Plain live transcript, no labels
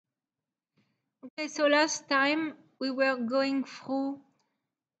Okay, so last time we were going through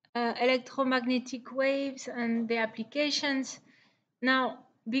electromagnetic waves and the applications. Now,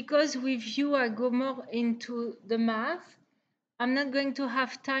 because with you I go more into the math, I'm not going to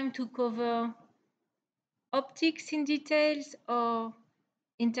have time to cover optics in details or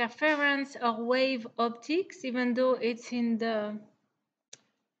interference or wave optics, even though it's in the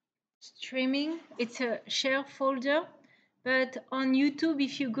streaming. It's a share folder. But on YouTube,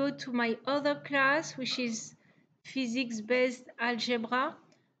 if you go to my other class, which is physics-based algebra,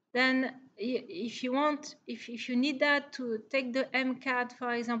 then if you want, if you need that to take the MCAT,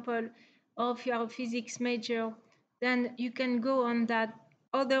 for example, or if you are a physics major, then you can go on that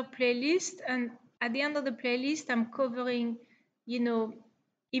other playlist. And at the end of the playlist, I'm covering,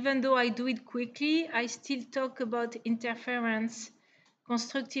 even though I do it quickly, I still talk about interference,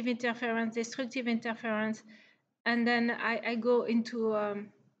 constructive interference, destructive interference, and then I go into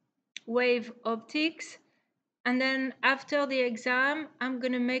wave optics. And then after the exam, I'm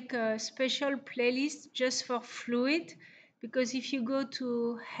going to make a special playlist just for fluid, because if you go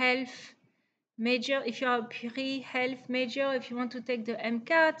to health major, if you are a pre-health major, if you want to take the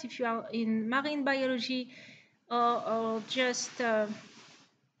MCAT, if you are in marine biology, or just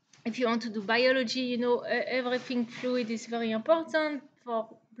if you want to do biology, everything fluid is very important for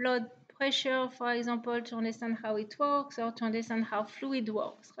blood pressure, for example, to understand how it works or to understand how fluid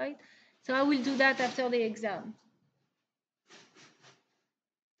works, right? So I will do that after the exam.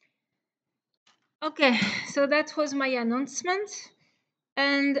 Okay, so that was my announcement.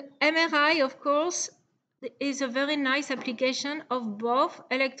 And MRI, of course, is a very nice application of both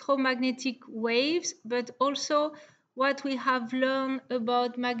electromagnetic waves, but also what we have learned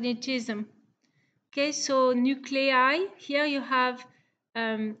about magnetism. Okay, so nuclei, here you have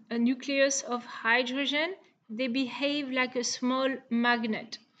a nucleus of hydrogen. They behave like a small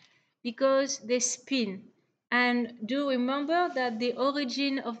magnet because they spin. And do remember that the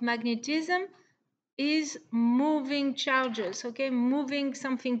origin of magnetism is moving charges, okay, moving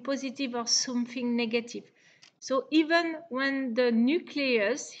something positive or something negative. So even when the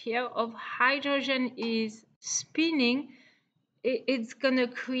nucleus here of hydrogen is spinning, it's going to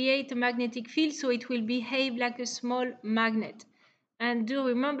create a magnetic field, so it will behave like a small magnet. And do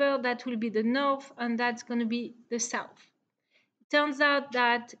remember that will be the north and that's going to be the south. It turns out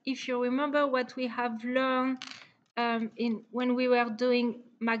that if you remember what we have learned when we were doing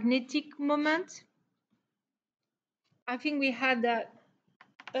magnetic moment, I think we had a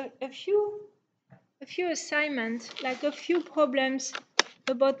few assignments, like a few problems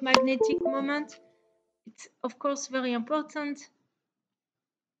about magnetic moment. It's of course very important.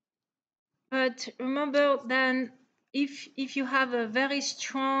 But remember then, if you have a very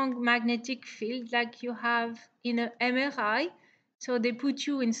strong magnetic field like you have in an MRI, so they put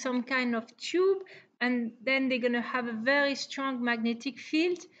you in some kind of tube and then they're going to have a very strong magnetic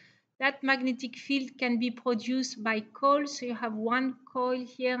field. That magnetic field can be produced by coils. So you have one coil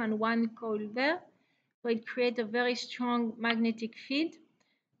here and one coil there. So it creates a very strong magnetic field.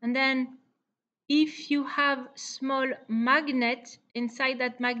 And then if you have small magnet inside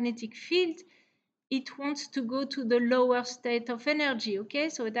that magnetic field, it wants to go to the lower state of energy, okay?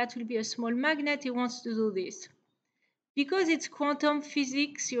 So that will be a small magnet, it wants to do this. Because it's quantum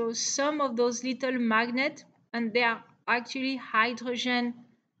physics, some of those little magnets, and they are actually hydrogen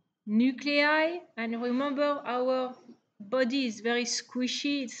nuclei. And remember, our body is very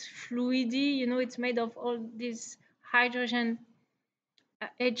squishy, it's fluidy, it's made of all this hydrogen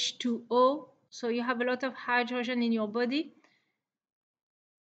H2O. So you have a lot of hydrogen in your body.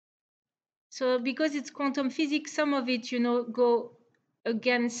 So because it's quantum physics, some of it, go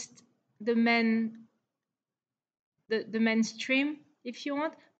against the mainstream, if you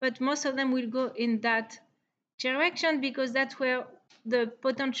want, but most of them will go in that direction because that's where the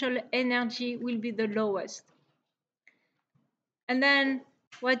potential energy will be the lowest. And then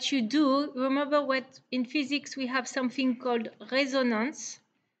what you do, remember what in physics we have something called resonance.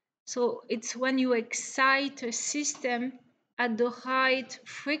 So it's when you excite a system at the right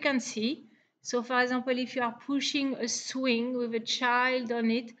frequency. So for example, if you are pushing a swing with a child on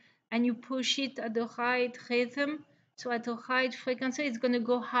it and you push it at the right rhythm, so at the right frequency, it's going to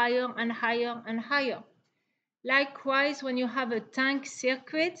go higher and higher and higher. Likewise, when you have a tank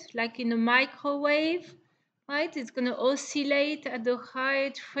circuit, like in a microwave, right, it's going to oscillate at the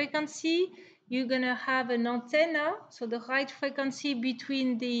right frequency. You're going to have an antenna, so the right frequency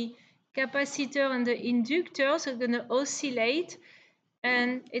between the capacitor and the inductor, so it's going to oscillate,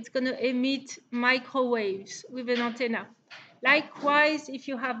 and it's going to emit microwaves with an antenna. Likewise, if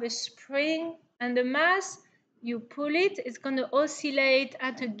you have a spring and a mass, you pull it, it's going to oscillate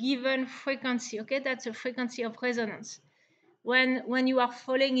at a given frequency. Okay, that's a frequency of resonance. When you are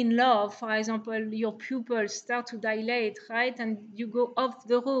falling in love, for example, your pupils start to dilate, right? And you go off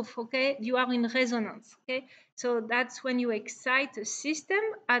the roof, okay? You are in resonance, okay? So that's when you excite a system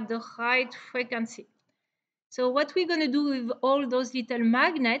at the right frequency. So what we're going to do with all those little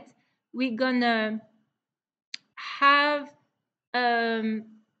magnets, we're going to have a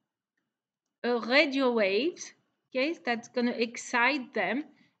radio waves, okay, that's going to excite them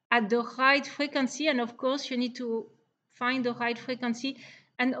at the right frequency. And of course, you need to find the right frequency.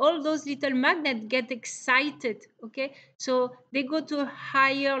 And all those little magnets get excited, okay? So they go to a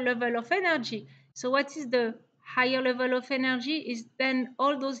higher level of energy. So what is the higher level of energy? Is then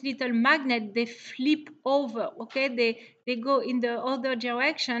all those little magnets, they flip over, okay? They go in the other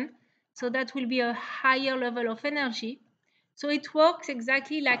direction. So that will be a higher level of energy. So it works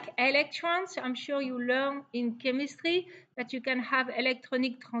exactly like electrons. I'm sure you learn in chemistry that you can have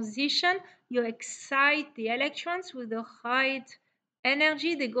electronic transition. You excite the electrons with the right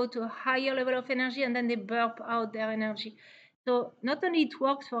energy. They go to a higher level of energy and then they burp out their energy. So not only it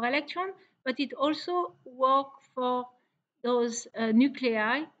works for electrons, but it also works for those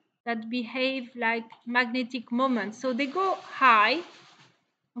nuclei that behave like magnetic moments. So they go high,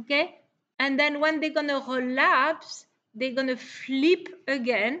 okay? And then when they're gonna relapse, they're gonna flip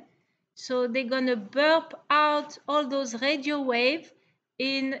again. So they're gonna burp out all those radio waves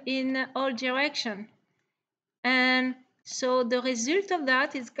in all direction. And so the result of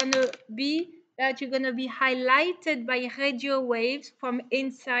that is gonna be that you're gonna be highlighted by radio waves from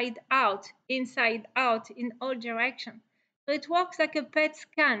inside out in all direction. So it works like a PET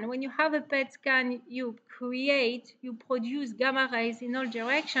scan. When you have a PET scan, you produce gamma rays in all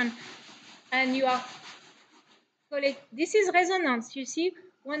direction, and you are this is resonance. You see,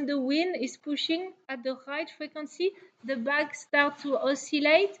 when the wind is pushing at the right frequency, the bag starts to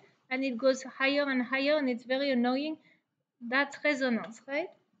oscillate and it goes higher and higher, and it's very annoying. That's resonance, right?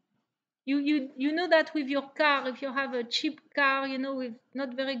 You know that with your car, if you have a cheap car, you know, with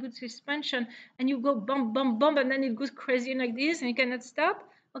not very good suspension, and you go bump, bump, bump, and then it goes crazy like this and you cannot stop.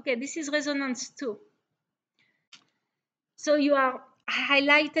 Okay, this is resonance too. So you are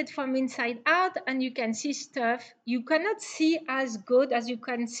highlighted from inside out and you can see stuff you cannot see as good as you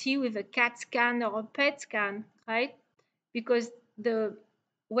can see with a CAT scan or a PET scan, right? Because the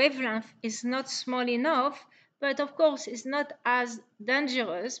wavelength is not small enough, but of course it's not as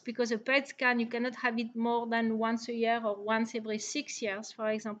dangerous because a PET scan, you cannot have it more than once a year or once every 6 years, for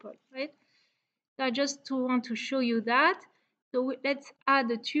example, right? So I just want to show you that. So let's add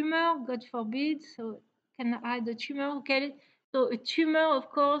a tumor, God forbid. So can I add a tumor? Okay. So a tumor, of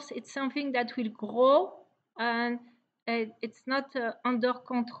course, it's something that will grow and it's not under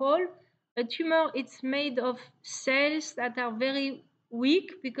control. A tumor, it's made of cells that are very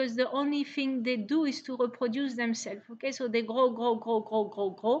weak because the only thing they do is to reproduce themselves. Okay, so they grow, grow, grow, grow, grow,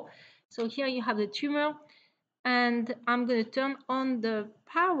 grow. So here you have the tumor, and I'm going to turn on the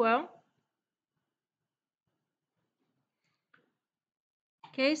power.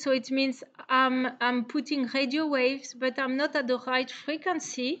 Okay, so it means I'm putting radio waves, but I'm not at the right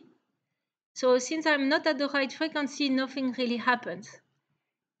frequency. So since I'm not at the right frequency, nothing really happens.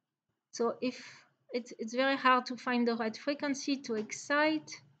 So if it's very hard to find the right frequency to excite.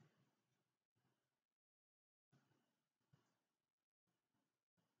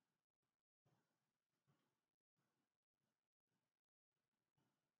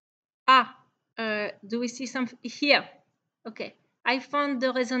 Do we see something here? Okay, I found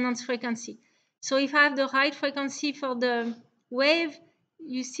the resonance frequency. So if I have the right frequency for the wave,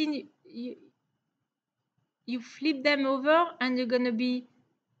 you see, you flip them over and you're gonna be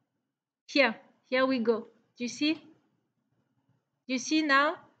here. Here we go. Do you see? You see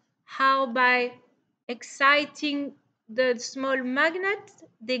now how by exciting the small magnet,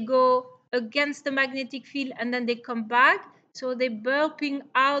 they go against the magnetic field and then they come back. So they're burping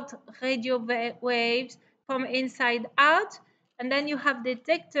out radio waves from inside out. And then you have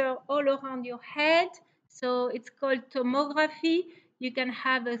detector all around your head. So it's called tomography. You can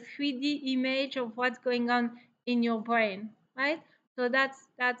have a 3D image of what's going on in your brain, right? So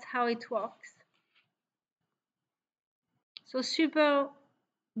that's how it works. So super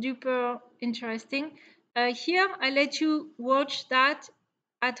duper interesting. Here, I let you watch that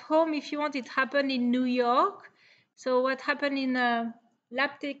at home if you want. It happened in New York. So what happened in a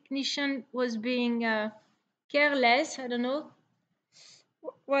lab technician was being careless. I don't know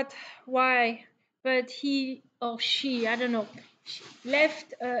why, but he or she, I don't know,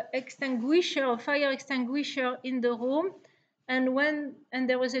 left a fire extinguisher in the room, And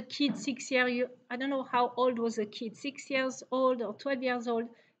there was a kid 6 years, I don't know how old was the kid, 6 years old or 12 years old.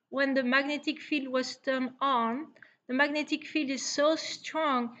 When the magnetic field was turned on, the magnetic field is so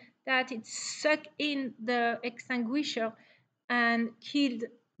strong that it sucked in the extinguisher and killed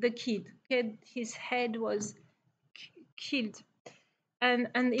the kid. Okay? His head was killed. And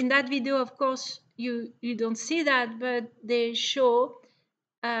in that video, of course, you don't see that, but they show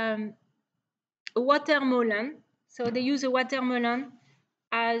a watermelon. So they use a watermelon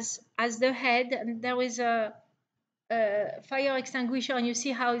as the head, and there is a fire extinguisher, and you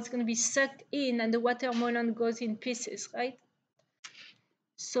see how it's going to be sucked in, and the watermelon goes in pieces, right?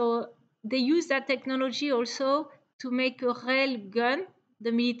 So they use that technology also to make a rail gun.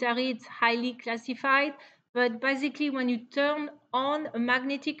 The military, it's highly classified, but basically when you turn on a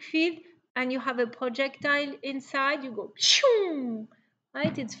magnetic field and you have a projectile inside, you go shoo,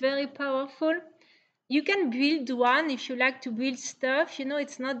 right? It's very powerful. You can build one if you like to build stuff. You know,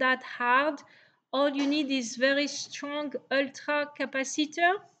 it's not that hard. All you need is very strong ultra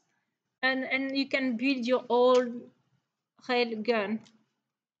capacitor, and you can build your own rail gun.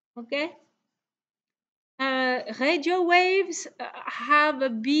 Okay. Radio waves have a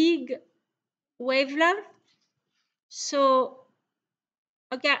big wavelength. So,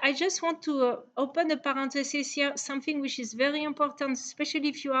 okay, I just want to open a parenthesis here, something which is very important, especially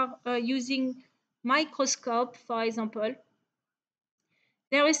if you are using microscope, for example.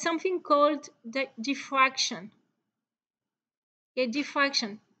 There is something called the diffraction. Okay,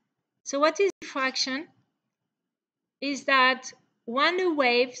 diffraction. So what is diffraction? Is that when a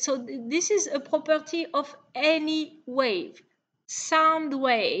wave, so this is a property of any wave, sound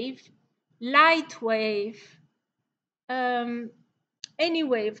wave, light wave, any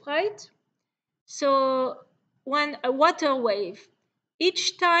wave, right? So when a water wave,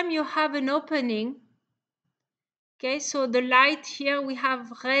 each time you have an opening, okay, so the light here, we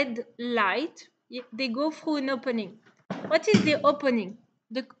have red light, they go through an opening. What is the opening?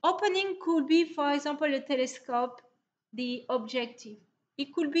 The opening could be, for example, a telescope, the objective.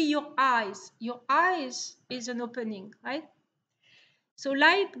 It could be your eyes. Your eyes is an opening, right? So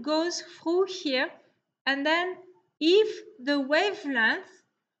light goes through here, and then if the wavelength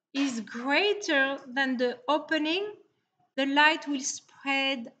is greater than the opening, the light will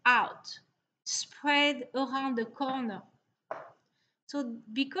spread out, spread around the corner. So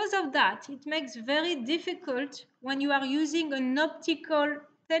because of that, it makes very difficult when you are using an optical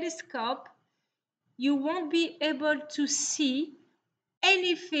telescope, you won't be able to see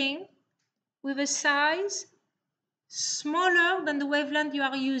anything with a size smaller than the wavelength you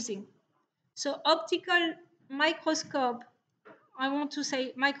are using. So optical microscope, I want to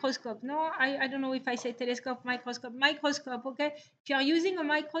say microscope. No, I don't know if I say telescope, microscope, okay? If you are using a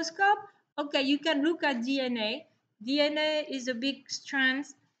microscope, okay, you can look at DNA. DNA is a big strand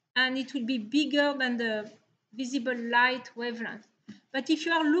and it will be bigger than the visible light wavelength. But if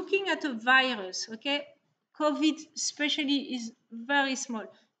you are looking at a virus, okay, COVID especially is very small,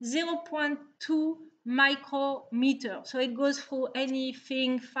 0.2 micrometer. So it goes through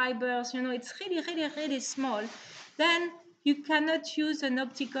anything, fibers, you know, it's really, really, really small. Then you cannot use an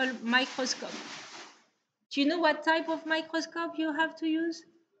optical microscope. Do you know what type of microscope you have to use?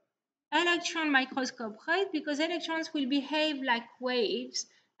 Electron microscope, right? Because electrons will behave like waves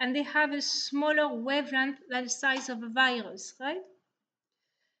and they have a smaller wavelength than the size of a virus, right?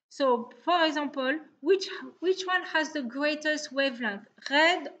 So, for example, which one has the greatest wavelength,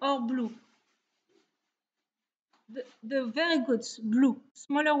 red or blue? The very good, blue,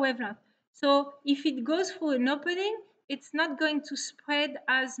 smaller wavelength. So if it goes through an opening, it's not going to spread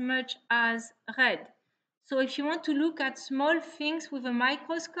as much as red. So if you want to look at small things with a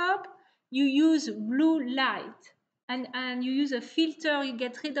microscope, you use blue light. And you use a filter, you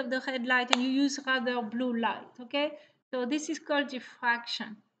get rid of the red light, and you use rather blue light, okay? So this is called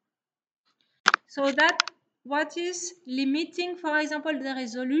diffraction. So that what is limiting, for example, the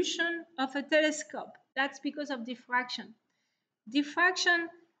resolution of a telescope. That's because of diffraction. Diffraction,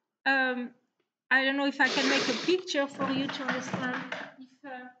 I don't know if I can make a picture for you to understand.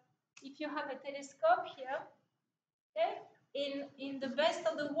 If you have a telescope here, okay, in the best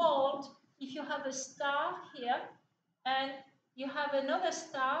of the world, if you have a star here and you have another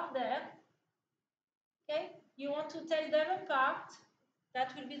star there, okay, you want to tell them apart,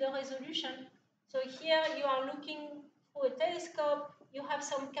 that will be the resolution. So here you are looking through a telescope, you have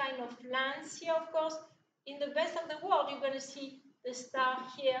some kind of lens here, of course. In the best of the world, you're going to see the star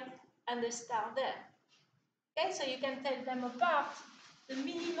here and the star there. Okay, so you can tell them apart. The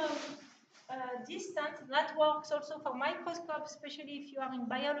minimum distance. That works also for microscope, especially if you are in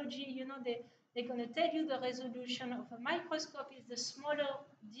biology. You know, they're going to tell you the resolution of a microscope is the smaller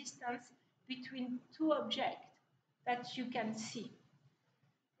distance between two objects that you can see.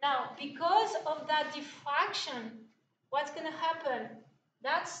 Now, because of that diffraction, what's going to happen?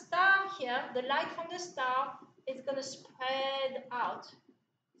 That star here, the light from the star, is going to spread out.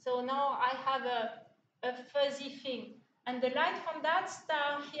 So now I have a fuzzy thing. And the light from that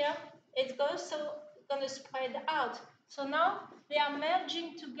star here, it's also going to spread out. So now they are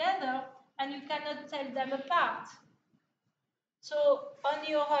merging together and you cannot tell them apart. So on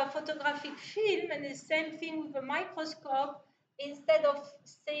your photographic film, and the same thing with a microscope, instead of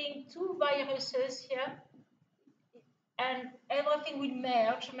seeing two viruses here, and everything will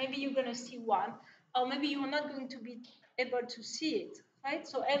merge, maybe you're going to see one, or maybe you're not going to be able to see it, right?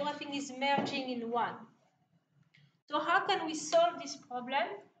 So everything is merging in one. So how can we solve this problem?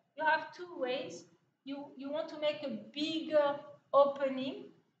 You have two ways. You want to make a bigger opening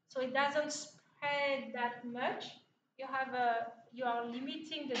so it doesn't spread that much. You are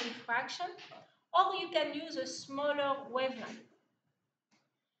limiting the diffraction, or you can use a smaller wavelength.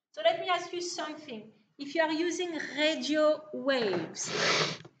 So let me ask you something. If you are using radio waves,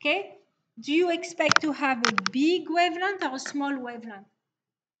 okay, do you expect to have a big wavelength or a small wavelength?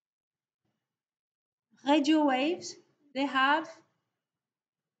 Radio waves, they have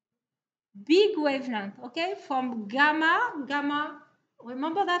big wavelength, okay, from gamma,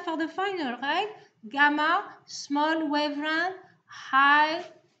 remember that for the final, right? Gamma, small wavelength, high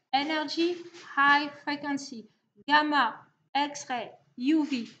energy, high frequency. Gamma, X-ray,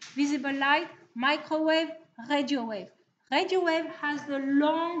 UV, visible light, microwave, radio wave. Radio wave has the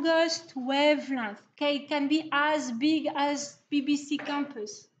longest wavelength, okay? It can be as big as BBC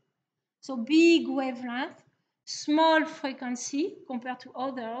campus. So big wavelength, small frequency compared to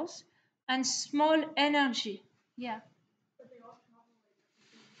others, and small energy. Yeah.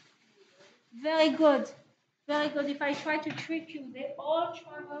 Very good. Very good. If I try to trick you, they all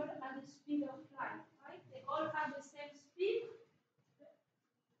travel at the speed of light, right? They all have the same speed.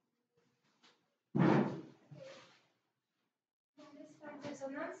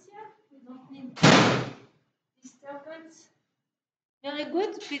 Resonance here. We don't need disturbance. Very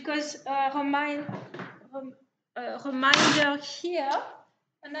good, because reminder here,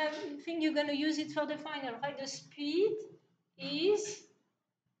 and I think you're going to use it for the final, right? The speed is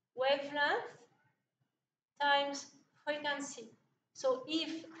wavelength times frequency. So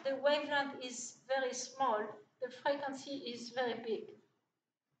if the wavelength is very small, the frequency is very big.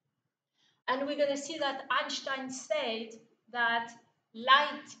 And we're going to see that Einstein said that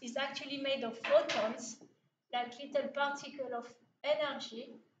light is actually made of photons, like little particle of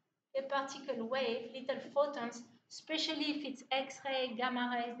energy, a particle wave, little photons, especially if it's X-ray, gamma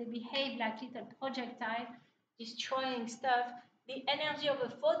rays, they behave like little projectile, destroying stuff. The energy of a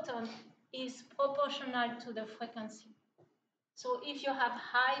photon is proportional to the frequency. So if you have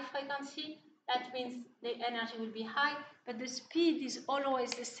high frequency, that means the energy will be high, but the speed is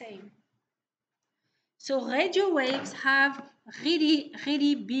always the same. So radio waves have really,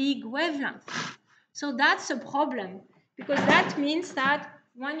 really big wavelengths. So that's a problem, because that means that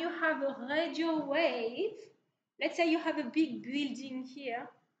when you have a radio wave, let's say you have a big building here,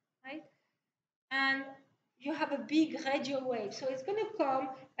 right? And you have a big radio wave. So it's going to come,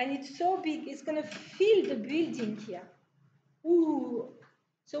 and it's so big, it's going to fill the building here. Ooh.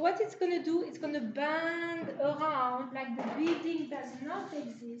 So what it's going to do, it's going to bend around like the building does not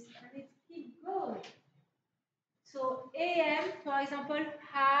exist, and it keeps going. So AM, for example,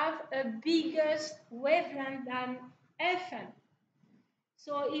 have a biggest wavelength than FM.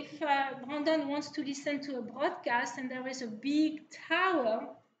 So if Brandon wants to listen to a broadcast and there is a big tower,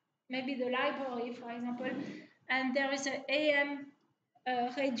 maybe the library, for example, and there is an AM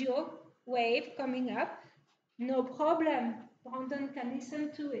radio wave coming up, no problem, Brandon can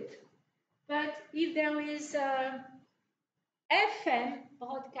listen to it. But if there is a FM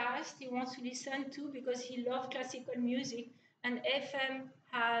broadcast he wants to listen to because he loves classical music, and FM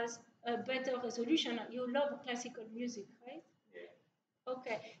has a better resolution. You love classical music, right? Yeah.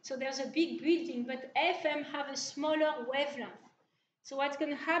 Okay, so there's a big building, but FM have a smaller wavelength. So what's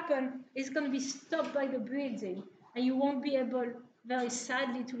going to happen is going to be stopped by the building, and you won't be able, very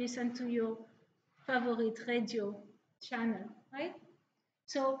sadly, to listen to your favorite radio channel, right?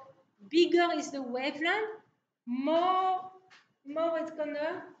 So bigger is the wavelength, more it's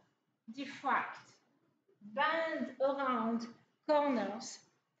gonna diffract, bend around corners.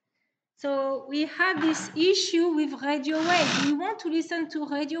 So we have this issue with radio waves. We want to listen to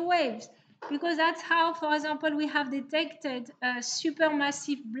radio waves because that's how, for example, we have detected a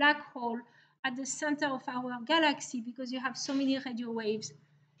supermassive black hole at the center of our galaxy because you have so many radio waves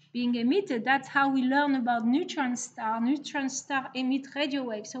being emitted. That's how we learn about neutron star. Neutron star emit radio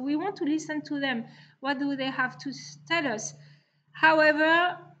waves. So we want to listen to them. What do they have to tell us?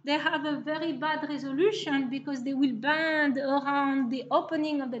 However, they have a very bad resolution because they will bend around the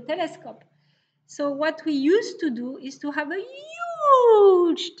opening of the telescope. So what we used to do is to have a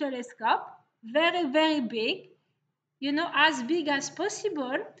huge telescope, very, very big, as big as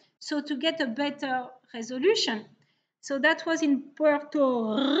possible, so to get a better resolution. So that was in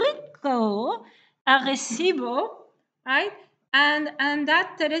Puerto Rico, Arecibo, right? And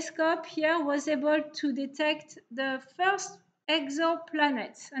that telescope here was able to detect the first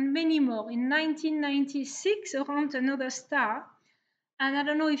exoplanets and many more in 1996 around another star. And I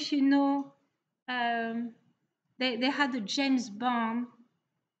don't know if you know, they had a James Bond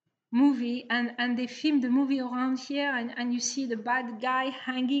movie, and they filmed the movie around here, and you see the bad guy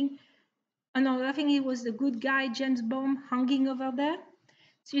hanging. Oh no, I think it was the good guy, James Bond, hanging over there.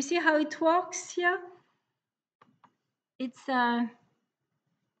 So you see how it works here? It's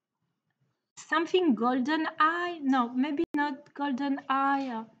something golden eye. No, maybe not golden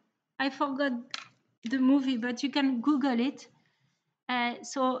eye. I forgot the movie, but you can Google it.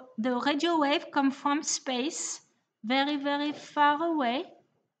 So the radio wave come from space, very, very far away.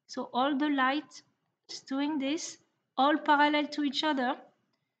 So all the light is doing this, all parallel to each other.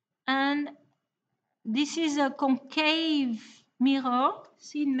 And this is a concave mirror.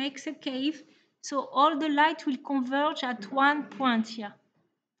 See, it makes a cave. So all the light will converge at one point here,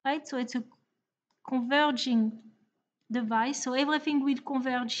 right? So it's a converging device. So everything will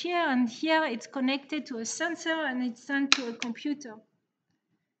converge here, and here it's connected to a sensor and it's sent to a computer.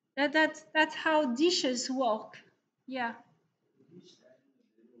 That's how dishes work. Yeah.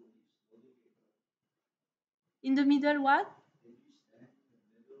 In the middle, what?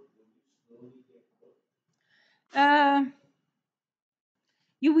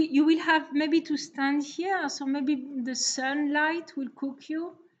 You will have maybe to stand here, so maybe the sunlight will cook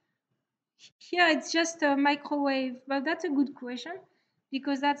you. Here it's just a microwave, but that's a good question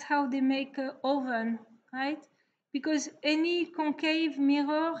because that's how they make an oven, right? Because any concave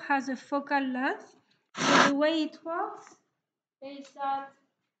mirror has a focal length. So the way it works is that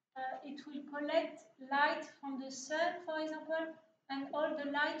it will collect light from the sun, for example, and all the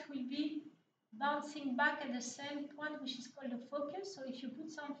light will be bouncing back at the same point, which is called a focus. So if you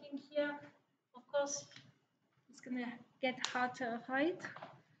put something here, of course, it's going to get hotter, right?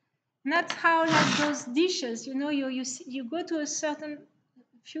 And that's how, like those dishes, you go to a certain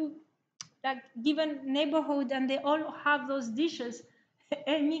few, like given neighborhood, and they all have those dishes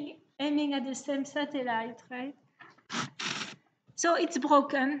aiming at the same satellite, right? So it's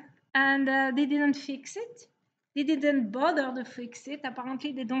broken, and they didn't fix it. They didn't bother to fix it.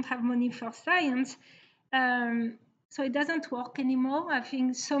 Apparently, they don't have money for science. So it doesn't work anymore. I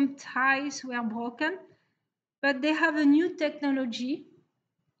think some ties were broken, but they have a new technology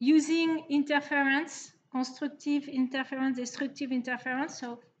using interference, constructive interference, destructive interference.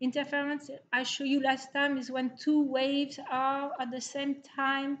 So interference, I showed you last time, is when two waves are at the same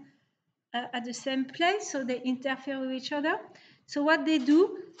time at the same place, so they interfere with each other. So what they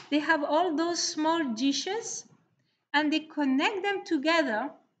do, they have all those small dishes and they connect them together.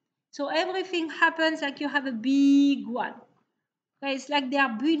 So everything happens like you have a big one. Okay? It's like they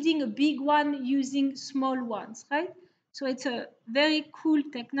are building a big one using small ones, right? So it's a very cool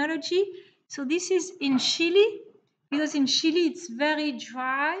technology. So this is in Chile, because in Chile it's very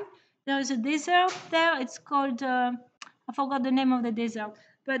dry. There is a desert there. It's called, I forgot the name of the desert,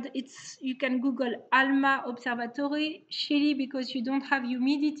 but you can Google Alma Observatory, Chile, because you don't have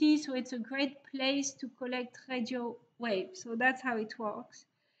humidity. So it's a great place to collect radio waves. So that's how it works.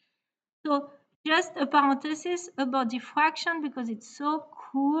 So just a parenthesis about diffraction because it's so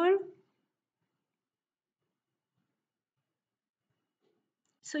cool.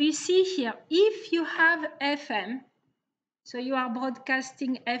 So you see here, if you have FM, so you are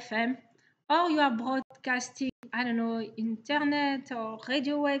broadcasting FM, or you are broadcasting, I don't know, internet or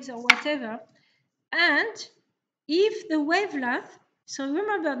radio waves or whatever, and if the wavelength, so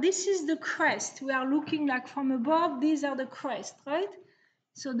remember, this is the crest. We are looking like from above, these are the crest, right?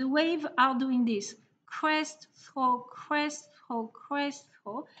 So the waves are doing this, crest, throw, crest, throw, crest,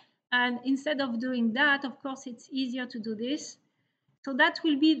 throw. And instead of doing that, of course, it's easier to do this. So that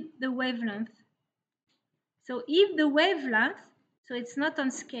will be the wavelength. So if the wavelength, so it's not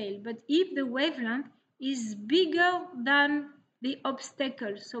on scale, but if the wavelength is bigger than the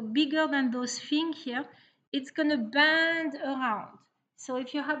obstacle, so bigger than those things here, it's going to bend around. So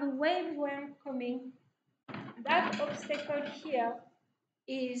if you have a wave coming, that obstacle here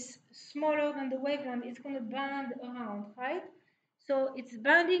is smaller than the wavelength, it's going to bend around, right? So it's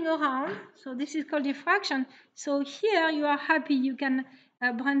bending around. So this is called diffraction. So here you are happy. You can,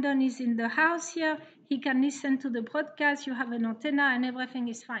 Brandon is in the house here. He can listen to the broadcast. You have an antenna and everything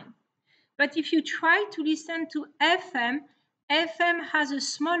is fine. But if you try to listen to FM, FM has a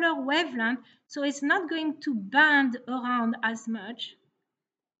smaller wavelength, so it's not going to bend around as much.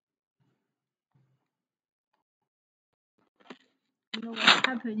 You know what's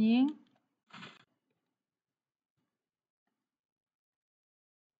happening?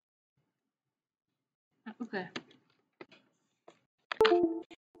 Okay.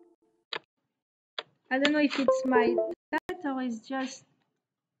 I don't know if it's my chat or it's just,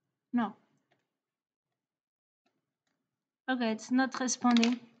 no. Okay, it's not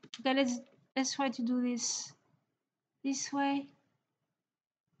responding. Okay, let's try to do this way.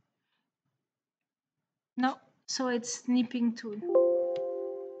 No, so it's snipping tool.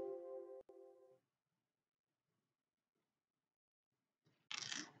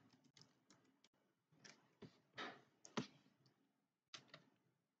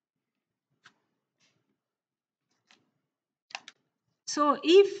 So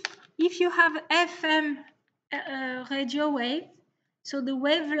if you have FM radio wave, so the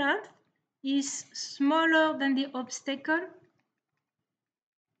wavelength is smaller than the obstacle.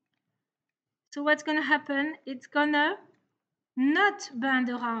 So what's going to happen? It's going to not bend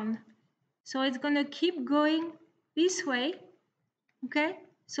around. So it's going to keep going this way. Okay?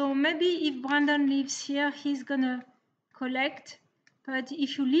 So maybe if Brandon lives here, he's going to collect. But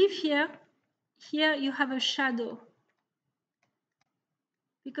if you live here, here you have a shadow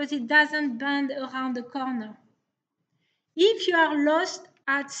because it doesn't bend around the corner. If you are lost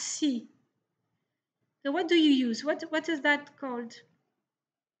at sea, so what do you use? What is that called?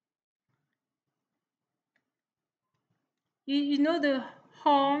 You know the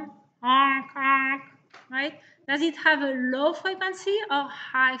horn, honk, honk, right? Does it have a low frequency or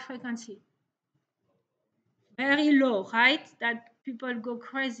high frequency? Very low, right? That people go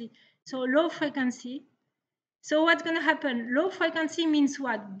crazy. So low frequency. So what's going to happen? Low frequency means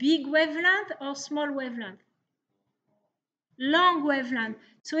what? Big wavelength or small wavelength? Long wavelength.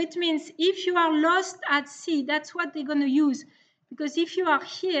 So it means if you are lost at sea, that's what they're going to use. Because if you are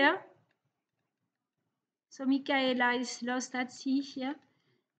here, so Michaela is lost at sea here,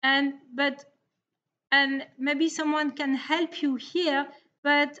 and maybe someone can help you here,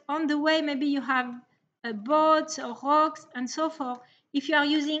 but on the way maybe you have boats or rocks and so forth. If you are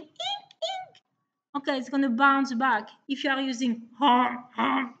using ink, okay, it's going to bounce back. If you are using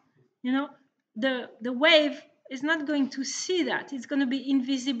you know, the wave is not going to see that. It's going to be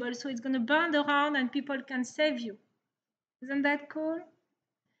invisible, so it's going to bend around and people can save you. Isn't that cool?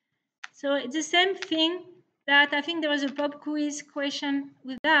 So it's the same thing that I think there was a pop quiz question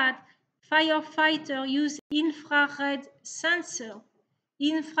with that. Firefighter use infrared sensor.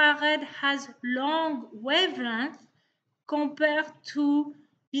 Infrared has long wavelength compared to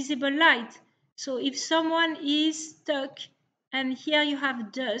visible light. So if someone is stuck and here you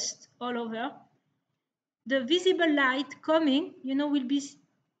have dust all over, the visible light coming, will be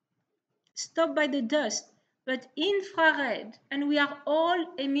stopped by the dust. But infrared, and we are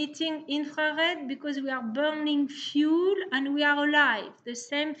all emitting infrared because we are burning fuel and we are alive. The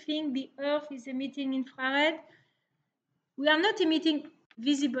same thing, the earth is emitting infrared. We are not emitting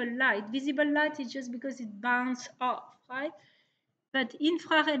visible light. Visible light is just because it bounces off, right? But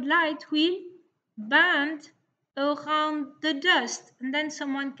infrared light will bend around the dust and then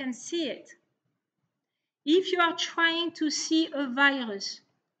someone can see it. If you are trying to see a virus,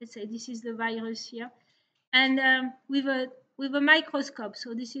 let's say this is the virus here, and with a microscope,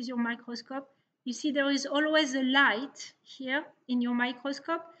 so this is your microscope, you see there is always a light here in your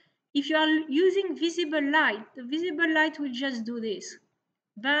microscope. If you are using visible light, the visible light will just do this,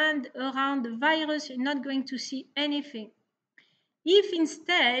 bend around the virus. You're not going to see anything. If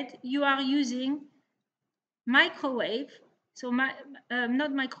instead you are using microwave, so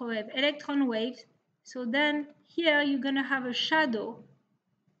not microwave, electron waves, so then here you're going to have a shadow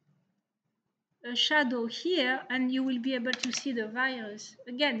here, and you will be able to see the virus.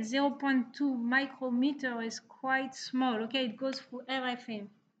 Again, 0.2 micrometer is quite small. Okay, it goes through everything.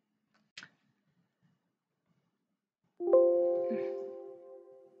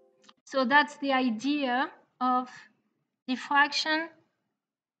 So that's the idea of diffraction.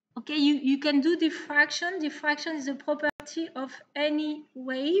 Okay, you can do diffraction. Diffraction is a property of any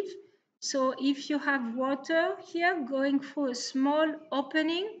wave. So if you have water here going through a small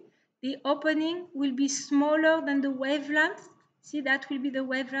opening, the opening will be smaller than the wavelength. See, that will be the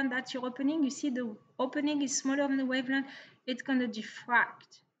wavelength that you're opening. You see the opening is smaller than the wavelength. it's going to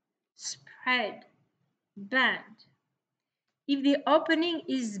diffract, spread, bend. If the opening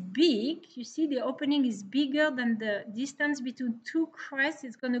is big, you see the opening is bigger than the distance between two crests,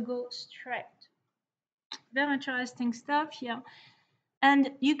 it's going to go straight. Very interesting stuff here.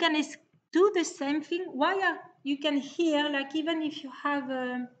 And you can do the same thing. You can hear, like even if you have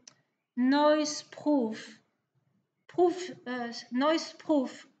a noise proof,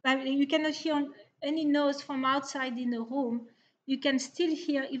 like you cannot hear any noise from outside in a room, you can still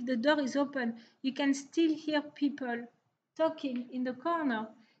hear, if the door is open, you can still hear people talking in the corner,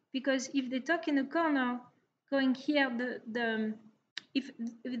 because if they talk in the corner, going here, if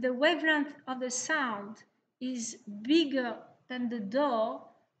the wavelength of the sound is bigger than the door,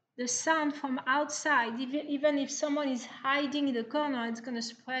 the sound from outside, even if someone is hiding in the corner, it's going to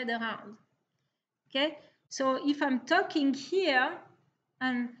spread around. Okay, so if I'm talking here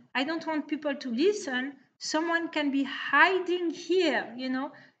and I don't want people to listen, someone can be hiding here, you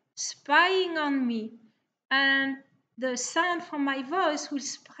know, spying on me, and the sound from my voice will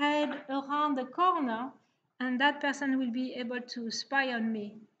spread around the corner, and that person will be able to spy on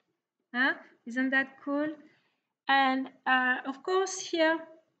me. Huh? Isn't that cool? And of course here,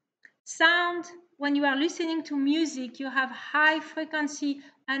 sound, when you are listening to music, you have high frequency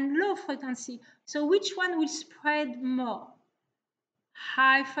and low frequency. So which one will spread more?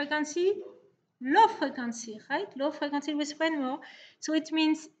 High frequency, low frequency, right? Low frequency will spread more. So it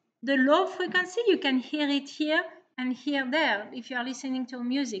means the low frequency, you can hear it here and hear there if you are listening to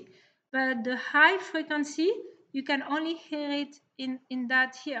music. But the high frequency, you can only hear it in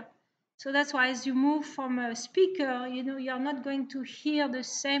that here. So that's why as you move from a speaker, you know, you're not going to hear the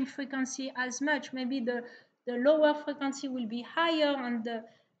same frequency as much. Maybe the lower frequency will be higher and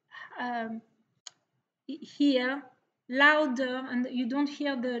the here louder, and you don't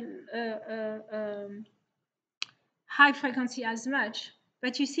hear the high frequency as much.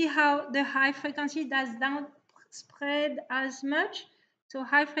 But you see how the high frequency does not spread as much. So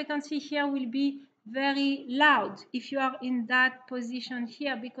high frequency here will be very loud if you are in that position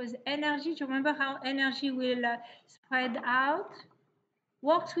here, because energy, do you remember how energy will spread out?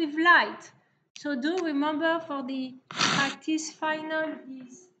 Works with light. So do remember for the practice final,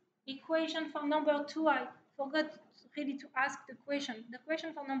 this equation for number 2, I forgot really to ask the question. The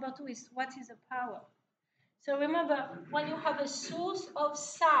question for number 2 is, what is the power? So remember, when you have a source of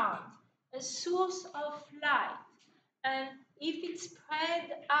sound, a source of light, and if it's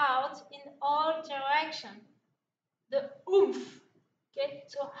spread out in all directions, the oomph, okay,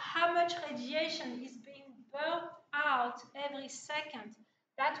 so how much radiation is being burned out every second,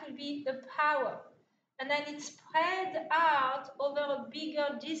 that will be the power. And then it's spread out over a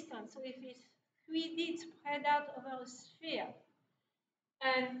bigger distance. So if it's 3D, it's spread out over a sphere.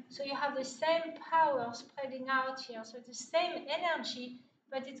 And so you have the same power spreading out here. So it's the same energy,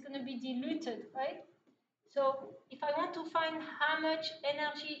 but it's going to be diluted, right? So if I want to find how much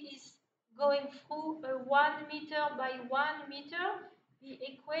energy is going through a 1 meter by 1 meter, the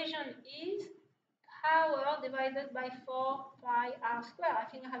equation is power divided by 4 pi r squared. I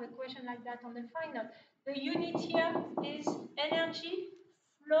think I have a question like that on the final. The unit here is energy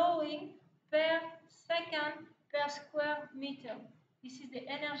flowing per second per square meter. This is the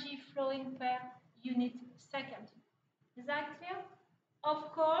energy flowing per unit second. Is that clear?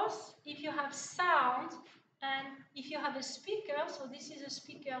 Of course, if you have sound and if you have a speaker, so this is a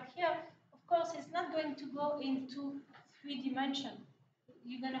speaker here, of course, it's not going to go into 3 dimensions.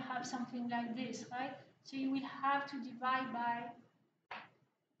 You're going to have something like this, right? So you will have to divide by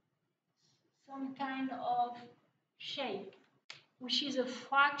some kind of shape, which is a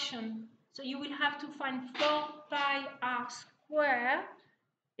fraction. So you will have to find 4 pi r squared,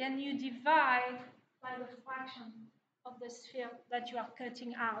 and you divide by the fraction of the sphere that you are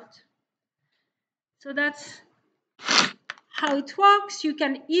cutting out. So that's how it works. You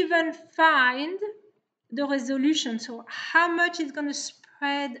can even find the resolution. So how much is going to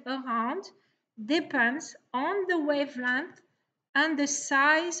spread around depends on the wavelength and the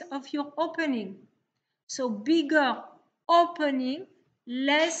size of your opening. So bigger opening,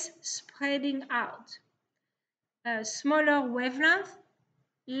 less spreading out. A smaller wavelength,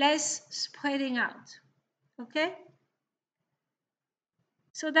 less spreading out. Okay?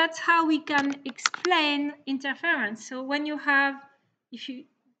 So that's how we can explain interference. So when you have, it's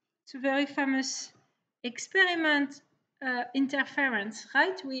a very famous experiment, interference,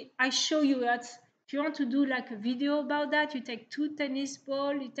 right? I show you that. If you want to do like a video about that, you take 2 tennis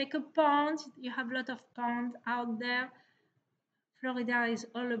balls, you take a pond, you have a lot of ponds out there. Florida is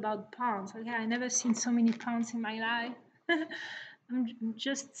all about ponds. Okay, I never seen so many ponds in my life. I'm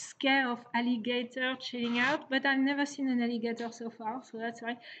just scared of alligator chilling out, but I've never seen an alligator so far, so that's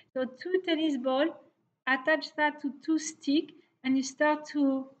right. So 2 tennis balls, attach that to 2 sticks, and you start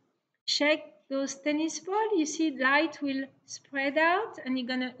to shake those tennis balls. You see light will spread out, and you're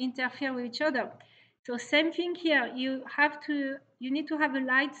gonna interfere with each other. So same thing here. You need to have a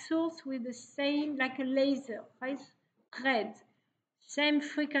light source with the same, like a laser, right? Red, same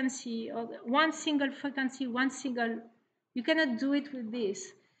frequency, or one single frequency, one single. You cannot do it with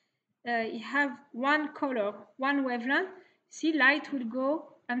this. You have one color, one wavelength. See, light will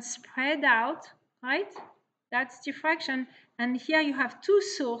go and spread out, right? That's diffraction. And here you have 2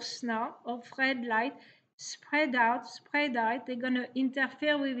 sources now of red light, spread out, spread out. They're going to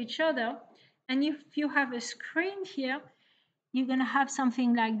interfere with each other. And if you have a screen here, you're going to have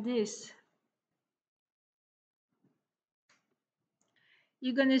something like this.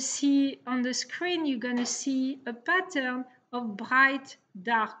 You're going to see on the screen, you're going to see a pattern of bright,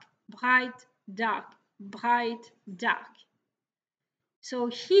 dark, bright, dark, bright, dark. So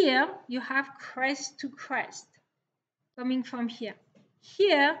here you have crest to crest coming from here.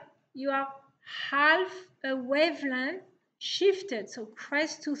 Here you are half a wavelength shifted, so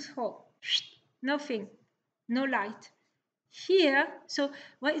crest to throat, nothing, no light. Here, so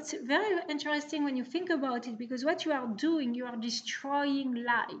well, it's very interesting when you think about it, because what you are doing, you are destroying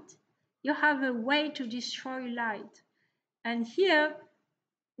light. You have a way to destroy light. And here,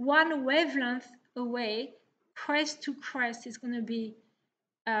 one wavelength away, crest to crest, is going to be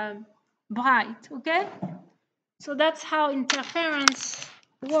bright, okay? So that's how interference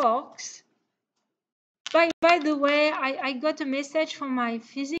works. By the way, I got a message from my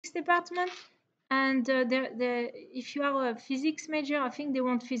physics department, and if you are a physics major, I think they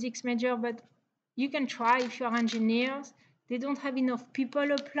want physics major, but you can try if you are engineers. They don't have enough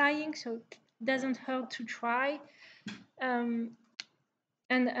people applying, so it doesn't hurt to try. And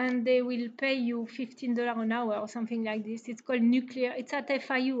they will pay you $15 an hour or something like this. It's called nuclear. It's at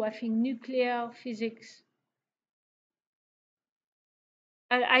FIU, I think, nuclear physics.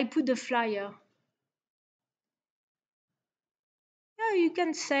 I put the flyer. Yeah, you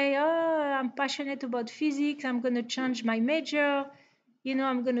can say, oh, I'm passionate about physics. I'm going to change my major. You know,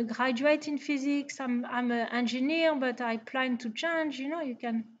 I'm going to graduate in physics. I'm an engineer, but I plan to change. You know, you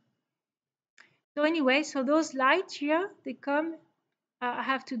can. So anyway, so those lights here, they come. I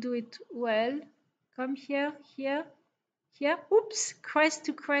have to do it well. Come here, here, here. Oops, crest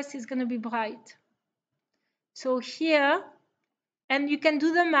to crest is going to be bright. So here, and you can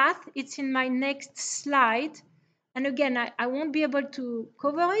do the math. It's in my next slide. And again, I won't be able to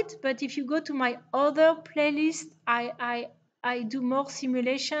cover it, but if you go to my other playlist, I do more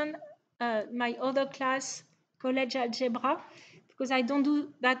simulation, my other class, college algebra, because I don't do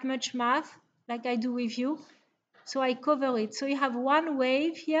that much math like I do with you. So I cover it. So you have one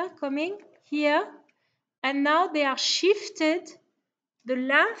wave here coming here, and now they are shifted. The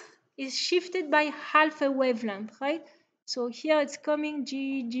length is shifted by half a wavelength, right? So here it's coming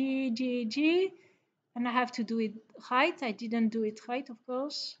G, G, G, G, and I have to do it right. I didn't do it right, of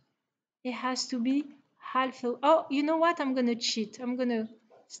course. It has to be half a, oh, you know what? I'm going to cheat. I'm going to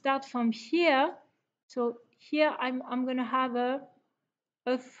start from here. So here I'm going to have a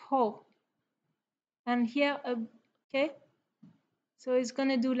 4. And here, okay? So it's going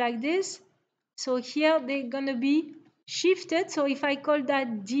to do like this. So here they're going to be shifted. So if I call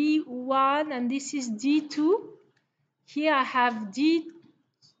that D1 and this is D2, here I have D2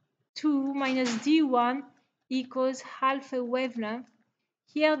 minus D1 equals half a wavelength.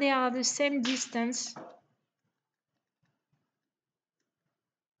 Here they are the same distance.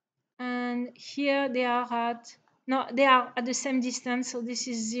 And here they are at, no, they are at the same distance. So this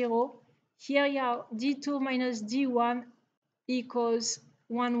is 0. Here you are D2 minus D1 equals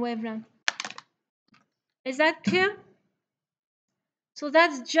 1 wavelength. Is that clear? So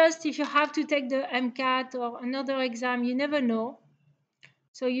that's just if you have to take the MCAT or another exam, you never know.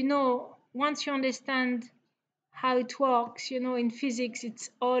 So you know, once you understand how it works, you know, in physics, it's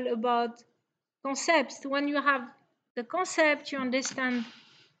all about concepts. When you have the concept, you understand,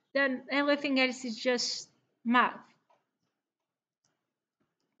 then everything else is just math.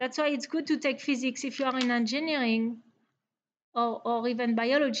 That's why it's good to take physics if you are in engineering or even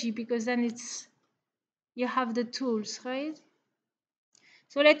biology, because then it's, you have the tools, right?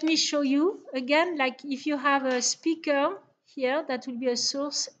 So let me show you again, like if you have a speaker here, that will be a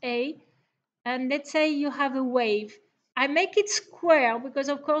source A, and let's say you have a wave. I make it square because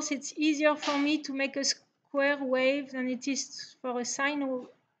of course it's easier for me to make a square wave than it is for a sine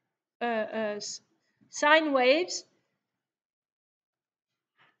waves.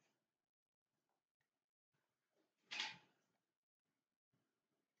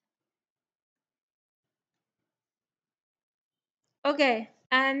 Okay,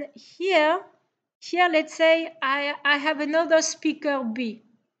 and here let's say I have another speaker B.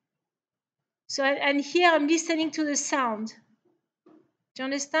 So, and here I'm listening to the sound. Do you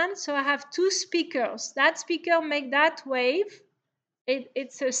understand? So I have two speakers. That speaker make that wave.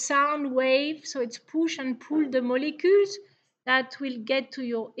 It's a sound wave, so it's push and pull the molecules that will get to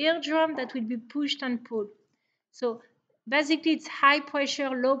your eardrum, that will be pushed and pulled. So basically it's high pressure,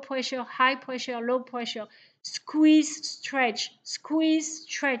 low pressure, high pressure, low pressure. Squeeze, stretch, squeeze,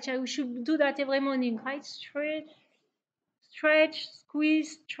 stretch. I should do that every morning, right? Stretch, stretch,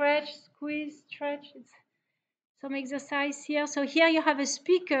 squeeze, stretch, squeeze, stretch. It's some exercise here. So here you have a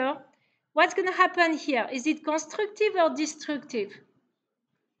speaker. What's going to happen here? Is it constructive or destructive?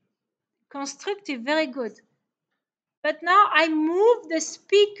 Constructive, very good. But now I move the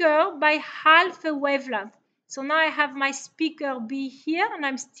speaker by half a wavelength. So now I have my speaker B here and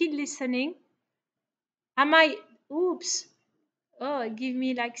I'm still listening. Am I, oops, oh, give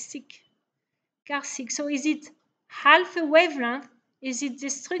me like car sick. So is it half a wavelength? Is it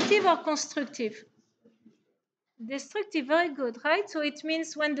destructive or constructive? Destructive, very good, right? So it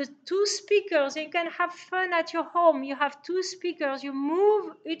means when the two speakers, you can have fun at your home, you have two speakers, you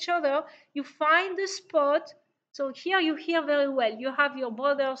move each other, you find the spot. So here you hear very well. You have your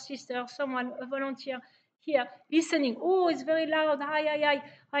brother, sister, someone, a volunteer here listening. Oh, it's very loud, hi, hi, hi,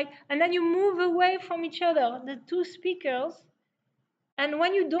 hi. And then you move away from each other, the two speakers. And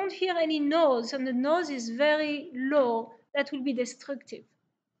when you don't hear any noise and the noise is very low, that will be destructive.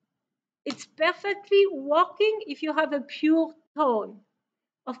 It's perfectly working if you have a pure tone.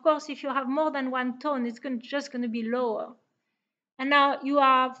 Of course, if you have more than one tone, it's just going to be lower. And now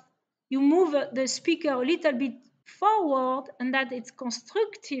you move the speaker a little bit forward, and that it's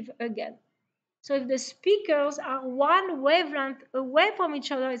constructive again. So if the speakers are one wavelength away from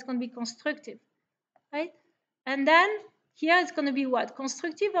each other, it's going to be constructive, right? And then here it's going to be what?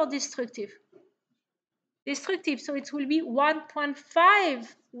 Constructive or destructive? Destructive, so it will be 1.5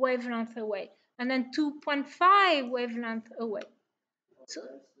 wavelength away, and then 2.5 wavelength away. So,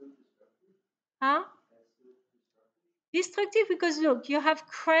 huh? Destructive because look, you have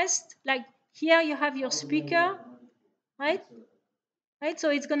crest, like here you have your speaker, right? Right, so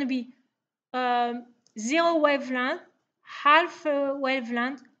it's going to be 0 wavelength, half a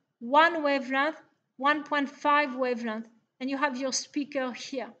wavelength, 1 wavelength, 1.5 wavelength, and you have your speaker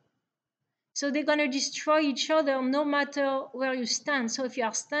here. So they're going to destroy each other no matter where you stand. So if you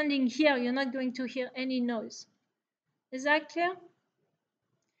are standing here, you're not going to hear any noise. Is that clear?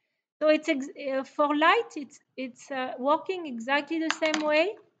 So it's for light, it's working exactly the same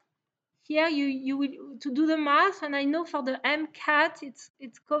way. Here you will to do the math, and I know for the MCAT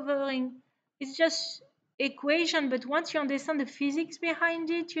it's covering. It's just equation, but once you understand the physics behind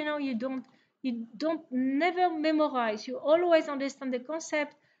it, you know you don't never memorize. You always understand the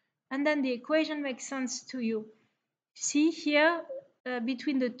concept, and then the equation makes sense to you. See here,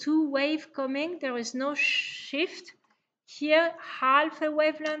 between the two waves coming, there is no shift. Here, half a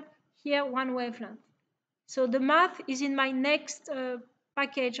wavelength, here, 1 wavelength. So the math is in my next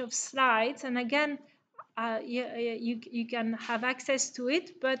package of slides. And again, you can have access to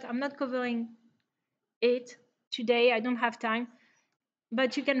it, but I'm not covering it today. I don't have time.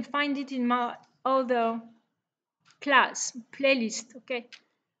 But you can find it in my other class playlist, okay?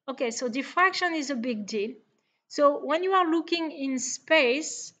 Okay, so diffraction is a big deal. So when you are looking in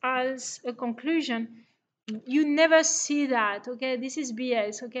space as a conclusion, you never see that, okay? This is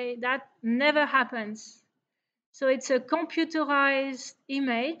BS, okay? That never happens. So it's a computerized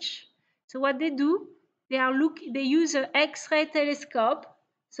image. So what they do, they use an X-ray telescope.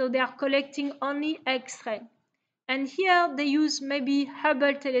 So they are collecting only X-ray. And here they use maybe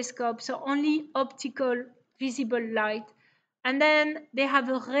Hubble telescope, so only optical visible light. And then they have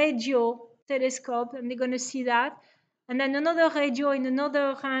a radio telescope, and they're going to see that. And then another radio in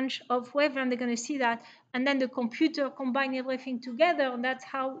another range of wavelength, they're going to see that. And then the computer combine everything together, and that's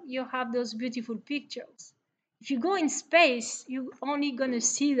how you have those beautiful pictures. If you go in space, you're only going to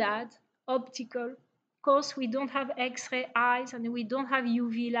see that optical. Of course, we don't have X-ray eyes, and we don't have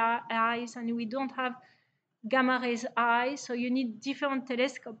UV eyes, and we don't have gamma rays eyes, so you need different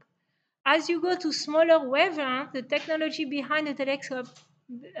telescope. As you go to smaller wavelength, the technology behind the telescope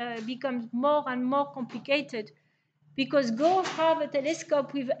becomes more and more complicated, because go have a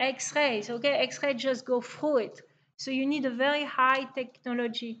telescope with X-rays, okay? X-rays just go through it. So you need a very high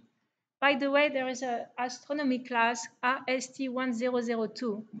technology. By the way, there is an astronomy class, AST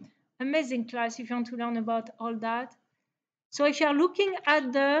 1002. Amazing class if you want to learn about all that. So if you're looking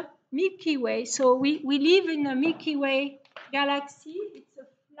at the Milky Way, so we live in a Milky Way galaxy. It's a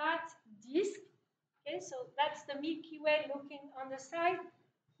flat disk, Okay, so that's the Milky Way looking on the side.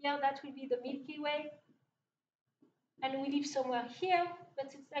 Here, that will be the Milky Way. And we live somewhere here,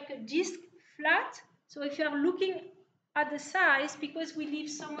 but it's like a disk flat. So if you're looking at the size, because we live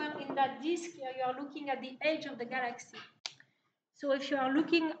somewhere in that disk here, you are looking at the edge of the galaxy. So if you are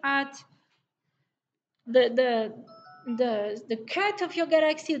looking at the cut of your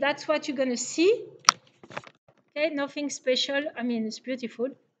galaxy, that's what you're going to see. Okay, nothing special. I mean, it's beautiful.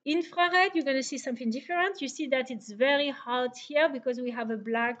 Infrared, you're going to see something different. You see that it's very hot here because we have a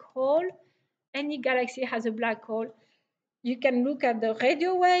black hole. Any galaxy has a black hole. You can look at the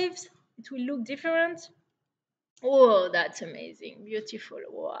radio waves. It will look different. Oh, that's amazing. Beautiful.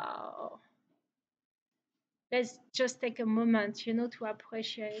 Wow. Let's just take a moment, you know, to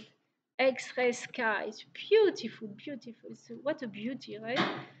appreciate X-ray skies. Beautiful, beautiful. So what a beauty, right?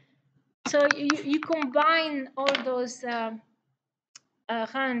 So you combine all those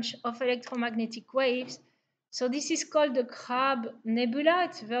range of electromagnetic waves. So this is called the Crab Nebula.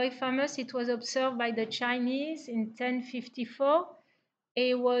 It's very famous. It was observed by the Chinese in 1054.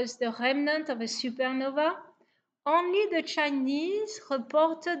 It was the remnant of a supernova. Only the Chinese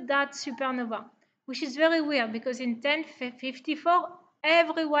reported that supernova, which is very weird because in 1054,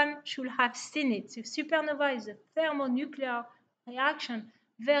 everyone should have seen it. The supernova is a thermonuclear reaction,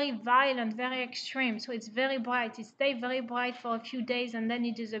 very violent, very extreme. So it's very bright. It stays very bright for a few days and then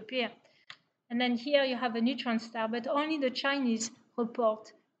it disappears. And then here you have a neutron star, but only the Chinese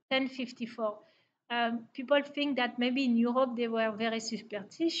report 1054. People think that maybe in Europe they were very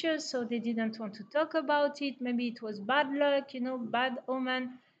superstitious, so they didn't want to talk about it. Maybe it was bad luck, you know, bad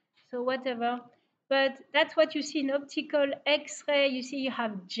omen, so whatever. But that's what you see in optical X-ray. You see you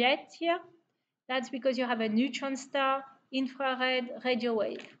have jet here. That's because you have a neutron star, infrared, radio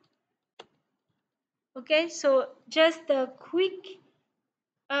wave. Okay, so just a quick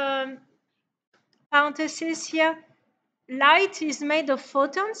parenthesis here. Light is made of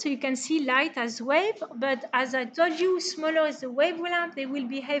photons, so you can see light as wave, but as I told you, smaller is the wavelength, they will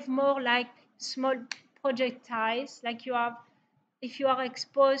behave more like small projectiles, like you have, if you are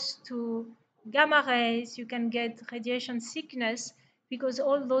exposed to gamma rays, you can get radiation sickness because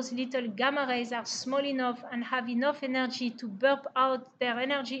all those little gamma rays are small enough and have enough energy to burp out their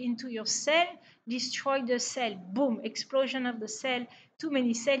energy into your cell, destroy the cell, boom, explosion of the cell, too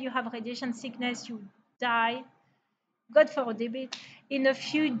many cells, you have radiation sickness, you die. God forbid, in a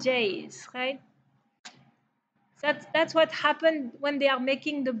few days, right? That's what happened when they are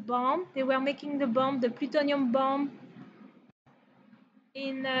making the bomb. They were making the bomb, the plutonium bomb,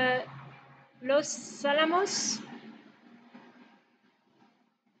 in Los Alamos.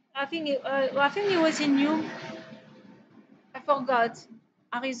 I think it was in I forgot,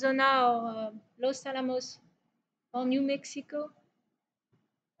 Arizona or Los Alamos or New Mexico.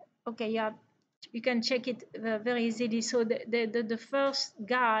 Okay, yeah, you can check it very easily. So the first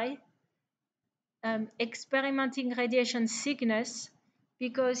guy experimenting radiation sickness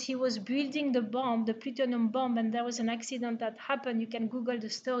because he was building the bomb, the plutonium bomb, and there was an accident that happened. You can Google the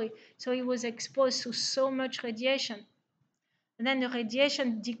story. So he was exposed to so much radiation. And then the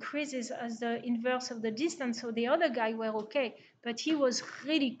radiation decreases as the inverse of the distance. So the other guy were okay, but he was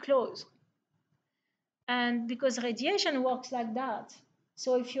really close. And because radiation works like that,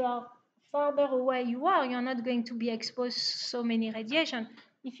 so if you are farther away you're not going to be exposed to so many radiation.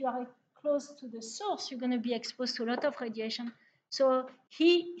 If you are close to the source, you're going to be exposed to a lot of radiation. So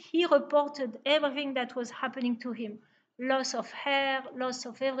he reported everything that was happening to him. Loss of hair, loss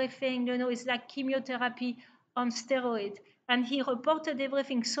of everything, you know, it's like chemotherapy on steroids. And he reported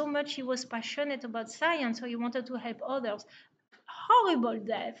everything so much. He was passionate about science, so he wanted to help others. Horrible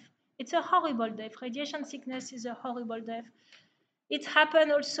death. It's a horrible death. Radiation sickness is a horrible death. It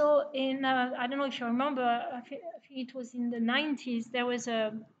happened also in, I don't know if you remember, I think it was in the 90s, there was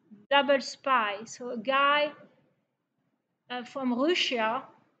a double spy. So a guy from Russia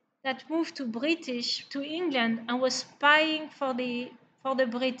that moved to England and was spying for the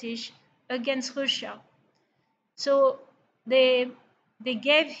British against Russia. So they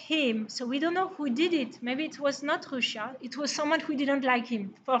gave him, so we don't know who did it. Maybe it was not Russia. It was someone who didn't like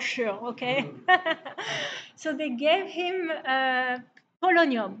him, for sure, okay? So they gave him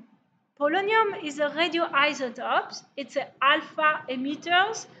polonium. Polonium is a radioisotope. It's an alpha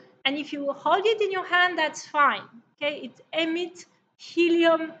emitters. And if you hold it in your hand, that's fine, okay? It emits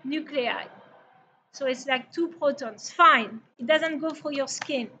helium nuclei. So it's like 2 protons, fine. It doesn't go through your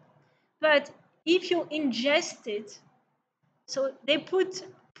skin. But if you ingest it, so they put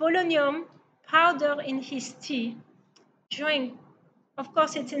polonium powder in his tea, drink. Of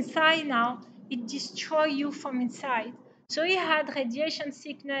course, it's inside now. It destroys you from inside. So he had radiation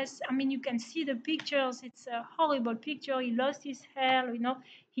sickness. I mean, you can see the pictures. It's a horrible picture. He lost his hair,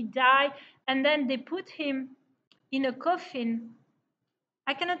 he died. And then they put him in a coffin.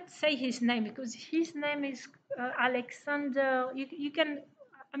 I cannot say his name because his name is Alexander. You can,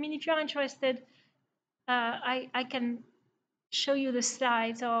 I mean, if you're interested, I can show you the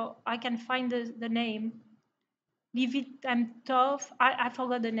slides or I can find the name. Tov. I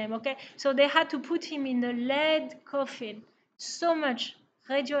forgot the name, okay? So they had to put him in a lead coffin. So much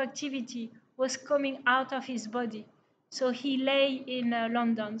radioactivity was coming out of his body. So he lay in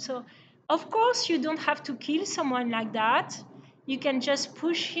London. So, of course, you don't have to kill someone like that. You can just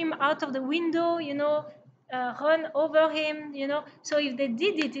push him out of the window, run over him, So if they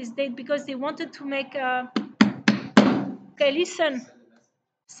did it, it's because they wanted to make. Okay, listen.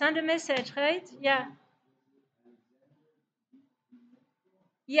 Send a message, right? Yeah.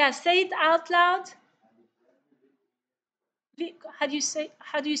 Yeah, say it out loud. How do you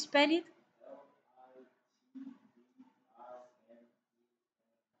spell it?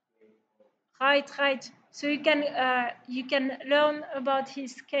 Right. So you can learn about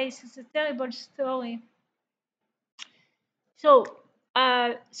his case. It's a terrible story. So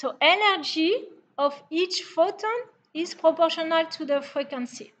energy of each photon is proportional to the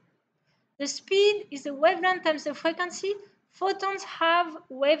frequency. The speed is the wavelength times the frequency. Photons have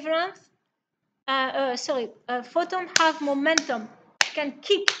wavelength. Photons have momentum. Can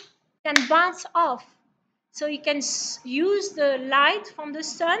kick, can bounce off. So you can use the light from the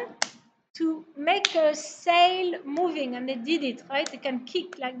sun to make a sail moving, and they did it, right? They can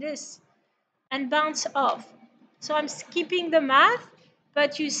kick like this and bounce off. So I'm skipping the math,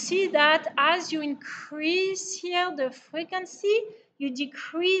 but you see that as you increase here the frequency, you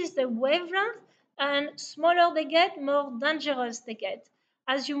decrease the wavelength, and smaller they get, more dangerous they get.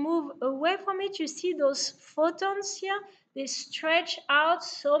 As you move away from it, you see those photons here, they stretch out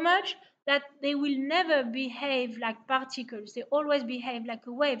so much that they will never behave like particles. They always behave like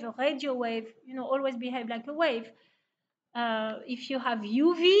a wave, a radio wave, always behave like a wave. If you have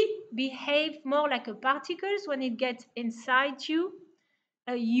UV, behave more like a particles when it gets inside you.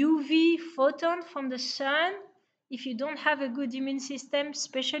 A UV photon from the sun, if you don't have a good immune system,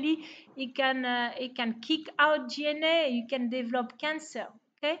 especially, it can kick out DNA. You can develop cancer.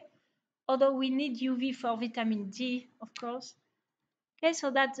 Okay, although we need UV for vitamin D, of course. Okay,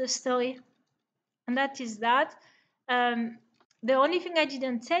 so that's the story, and that is that. The only thing I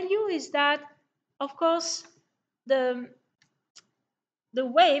didn't tell you is that, of course, the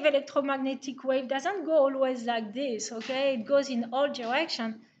electromagnetic wave doesn't go always like this, okay? It goes in all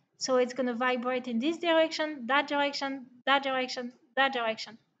directions. So it's going to vibrate in this direction, that direction, that direction, that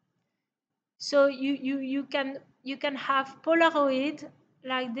direction. So you can have Polaroid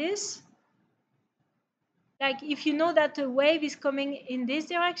like this. Like if you know that a wave is coming in this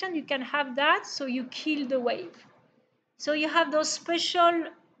direction, you can have that, so you kill the wave. So you have those special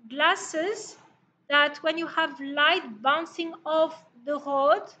glasses that when you have light bouncing off the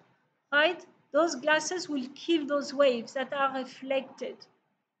road, right, those glasses will kill those waves that are reflected.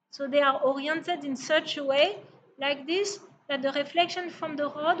 So they are oriented in such a way like this that the reflection from the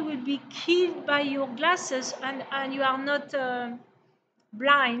road will be killed by your glasses, and you are not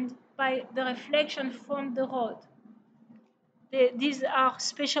blind by the reflection from the road. These are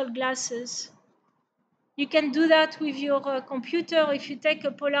special glasses. You can do that with your computer. If you take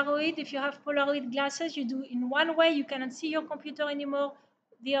a Polaroid, if you have Polaroid glasses, you do in one way, you cannot see your computer anymore.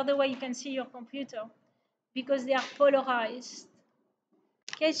 The other way, you can see your computer because they are polarized.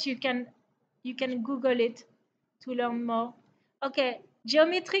 Okay, so you can Google it to learn more. Okay,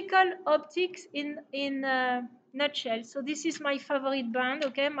 geometrical optics in nutshell. So this is my favorite band.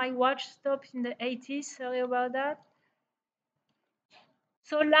 Okay, my watch stopped in the 80s. Sorry about that.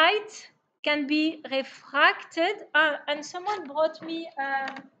 So light can be refracted, and someone brought me,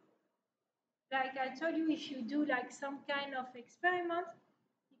 like I told you, if you do like some kind of experiment,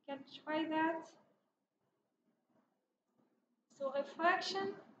 you can try that. So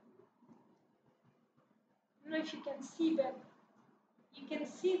refraction, I don't know if you can see, but you can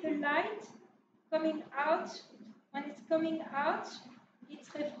see the light coming out. When it's coming out, it's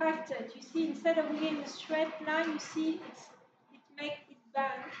refracted. You see, instead of being a straight line, you see it makes it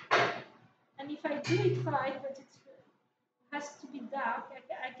bend. And if I do it right, but it has to be dark,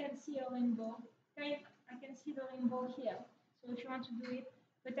 I can see a rainbow. Okay, I can see the rainbow here. So if you want to do it,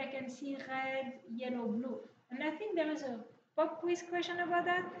 but I can see red, yellow, blue. And I think there is a pop quiz question about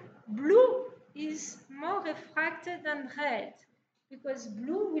that. Blue is more refracted than red because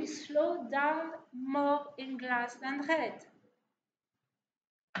blue will slow down more in glass than red.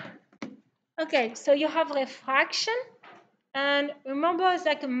 Okay, so you have refraction And remember, it's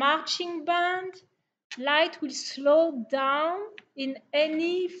like a marching band. Light will slow down in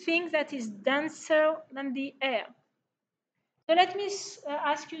anything that is denser than the air. So let me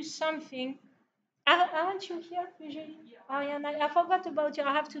ask you something. Aren't you here usually? Ariana, I forgot about you.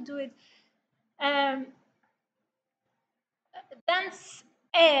 I have to do it. Dense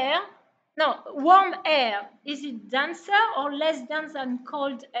air, no, warm air. Is it denser or less dense than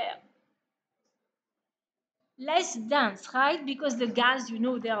cold air? Less dense, right? Because the guys,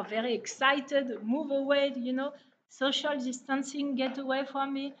 they are very excited, move away, social distancing, get away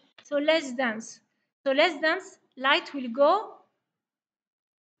from me. So less dense. So less dense, light will go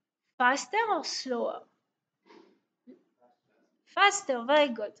faster or slower? Faster, very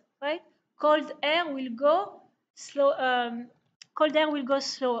good, right? Cold air will go slow. Cold air will go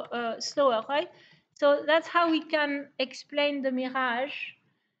slower, right? So that's how we can explain the mirage.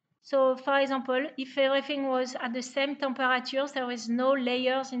 So, for example, if everything was at the same temperatures, there is no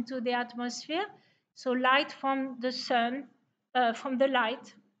layers into the atmosphere. So light from the sun, from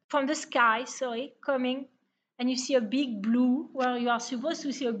the sky, sorry, coming, and you see a big blue where you are supposed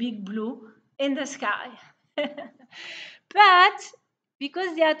to see a big blue in the sky. But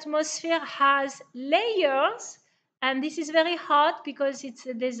because the atmosphere has layers, and this is very hot because it's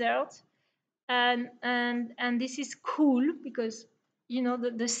a desert, and this is cool because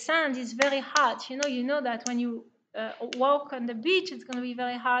the sand is very hot. You know that when you walk on the beach, it's going to be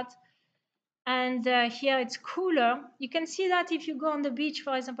very hot. And here it's cooler. You can see that if you go on the beach,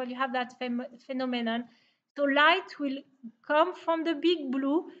 for example, you have that phenomenon. So light will come from the big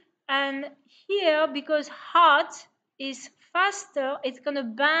blue, and here, because hot is faster, it's going to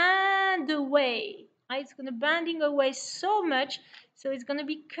bend away. Right? It's going to bending away so much, so it's going to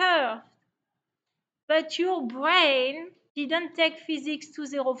be curved. But your brain didn't take physics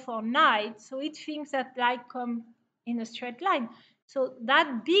 2049, so it thinks that light comes in a straight line. So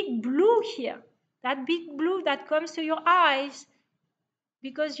that big blue here, that big blue that comes to your eyes,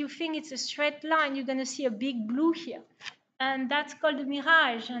 because you think it's a straight line, you're going to see a big blue here. And that's called a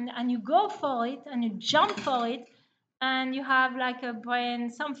mirage. And you go for it, and you jump for it, and you have like a brain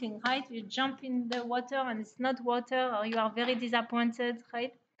something, right? You jump in the water, and it's not water, or you are very disappointed,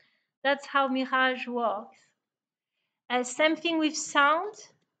 right? That's how mirage works. Same thing with sound.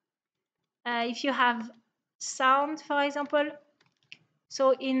 If you have sound, for example,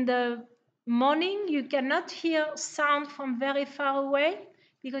 so in the morning, you cannot hear sound from very far away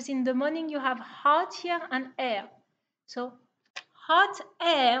because in the morning you have hot here and air. So hot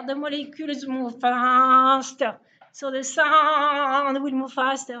air, the molecules move faster. So the sound will move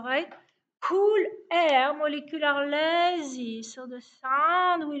faster, right? Cool air, molecules are lazy. So the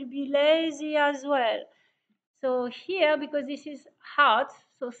sound will be lazy as well. So here, because this is hot,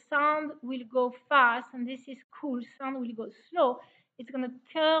 so sound will go fast, and this is cool, sound will go slow. It's going to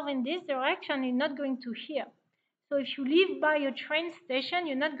curve in this direction, you're not going to hear. So if you live by a train station,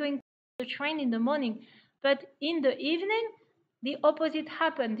 you're not going to the train in the morning. But in the evening, the opposite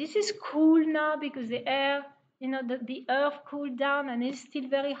happens. This is cool now because the air, the earth cooled down and it's still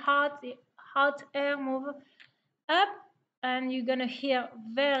very hot. The hot air move up, and you're going to hear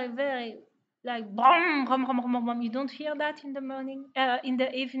very, very like brum, brum, brum, brum, brum. You don't hear that in the morning, in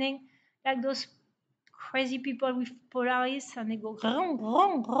the evening, like those crazy people with Polaris, and they go grum,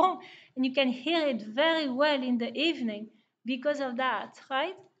 grum, grum, and you can hear it very well in the evening because of that,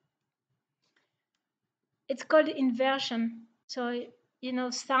 right? It's called inversion. So,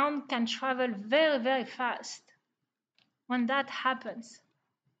 sound can travel very, very fast when that happens.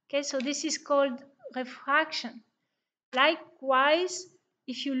 Okay, so this is called refraction. Likewise,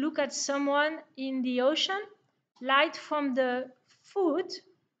 if you look at someone in the ocean, light from the foot,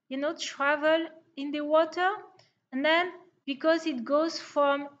 travel in the water, and then because it goes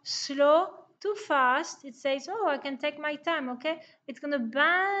from slow to fast, it says, oh, I can take my time, okay? It's going to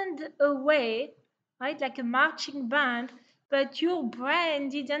bend away, right, like a marching band, but your brain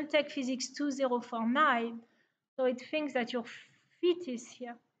didn't take physics 2049, so it thinks that your feet is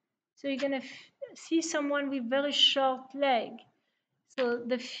here. So you're going to see someone with very short leg. So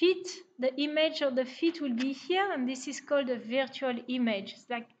the feet, the image of the feet will be here, and this is called a virtual image. It's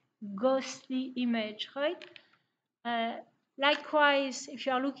like ghostly image, right? Likewise, if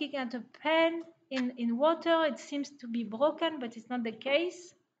you are looking at a pen in water, it seems to be broken, but it's not the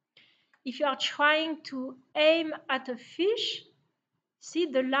case. If you are trying to aim at a fish, see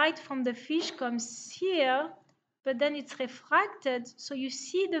the light from the fish comes here, but then it's refracted, so you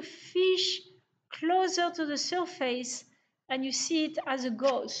see the fish closer to the surface and you see it as a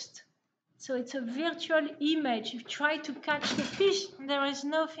ghost. So it's a virtual image. You try to catch the fish, there is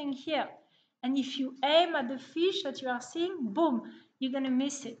nothing here. And if you aim at the fish that you are seeing, boom, you're going to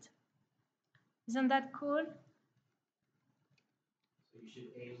miss it. Isn't that cool? So you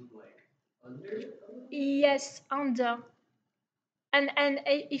should aim like under? Yes, under. And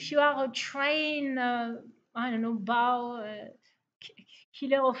if you are a trained, I don't know, bow,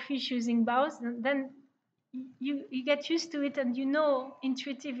 killer of fish using bows, then you get used to it and you know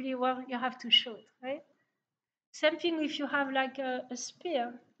intuitively where you have to shoot, right? Same thing if you have like a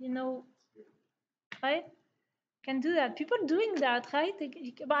spear, you know, right? Can do that. People doing that, right?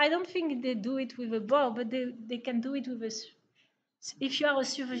 But I don't think they do it with a bow, but they can do it with a. If you are a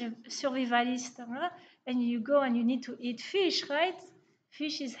survivalist, and you go and you need to eat fish, right?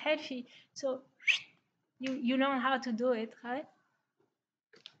 Fish is healthy, so you learn how to do it, right?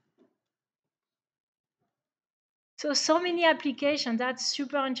 So many applications. That's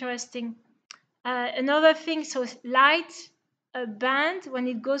super interesting. Another thing, so light a band when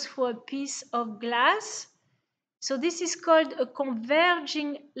it goes through a piece of glass. So this is called a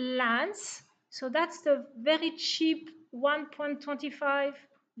converging lens. So that's the very cheap $1.25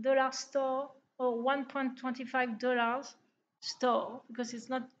 store or $1.25 store, because it's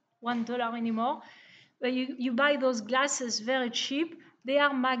not $1 anymore. But you buy those glasses very cheap. They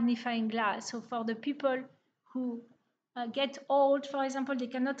are magnifying glass. So for the people who get old, for example, they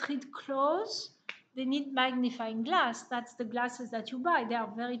cannot read close, they need magnifying glass. That's the glasses that you buy. They are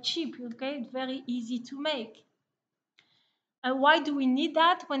very cheap, okay? It's very easy to make. And why do we need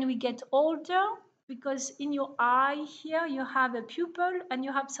that when we get older? Because in your eye here, you have a pupil and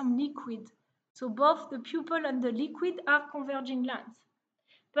you have some liquid. So both the pupil and the liquid are converging lines.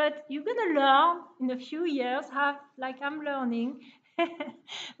 But you're going to learn in a few years, like I'm learning,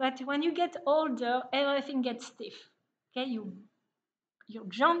 but when you get older, everything gets stiff. Okay, your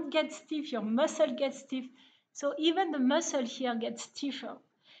joint gets stiff, your muscle gets stiff. So even the muscle here gets stiffer.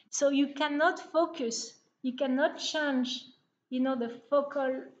 So you cannot focus. You cannot change, the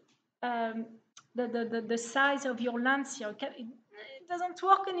focal, um, the size of your lens here. It doesn't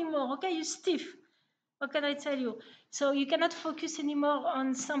work anymore. Okay, you're stiff. What can I tell you? So you cannot focus anymore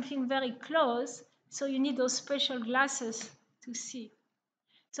on something very close. So you need those special glasses to see.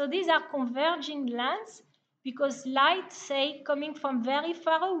 So these are converging lines because light, say, coming from very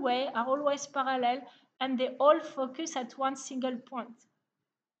far away are always parallel and they all focus at one single point.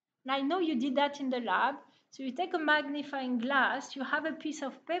 Now I know you did that in the lab. So you take a magnifying glass, you have a piece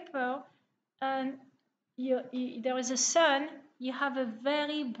of paper, and there is a sun, you have a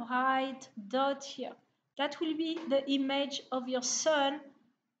very bright dot here. That will be the image of your sun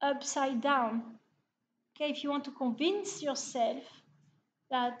upside down. Okay, if you want to convince yourself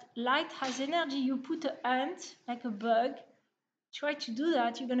that light has energy, you put an ant, like a bug, try to do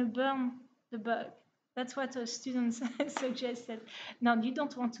that, you're going to burn the bug. That's what a student suggested. No, you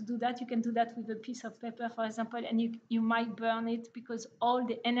don't want to do that. You can do that with a piece of paper, for example, and you might burn it because all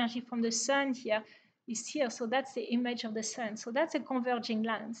the energy from the sun here is here. So that's the image of the sun. So that's a converging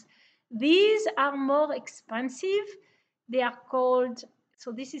lens. These are more expensive. They are called,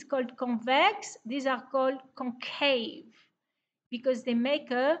 so this is called convex. These are called concave because they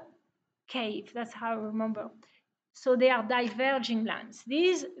make a cave. That's how I remember. So they are diverging lines.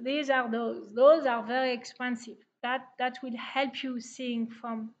 These are those. Those are very expensive. That will help you seeing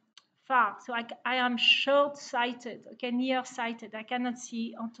from far. So I am short-sighted, okay, near-sighted. I cannot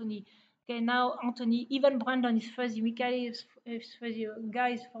see Anthony. Okay, now Anthony, even Brandon is fuzzy. Michael is fuzzy.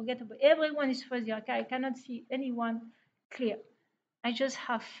 Guys, forget about everyone is fuzzy. Okay, I cannot see anyone clear. I just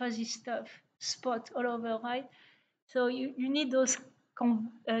have fuzzy stuff, spot all over, right? So you need those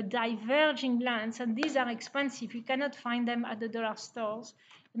diverging lines, and these are expensive. You cannot find them at the dollar stores.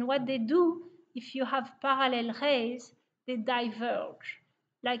 And what they do, if you have parallel rays, they diverge.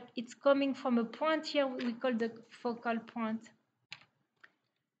 Like it's coming from a point here, we call the focal point.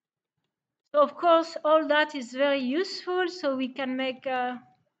 So of course, all that is very useful, so we can make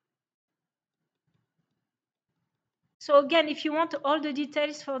so again, if you want all the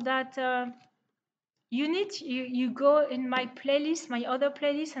details for that unit, you go in my playlist, my other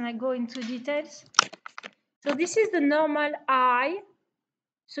playlist, and I go into details. So this is the normal eye.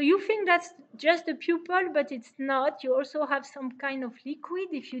 So you think that's just the pupil, but it's not. You also have some kind of liquid.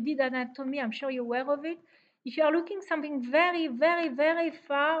 If you did anatomy, I'm sure you're aware of it. If you are looking something very, very, very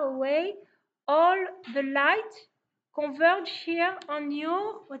far away, all the light converge here on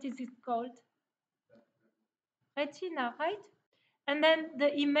your, what is it called? Retina, right? And then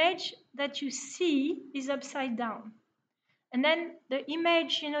the image that you see is upside down. And then the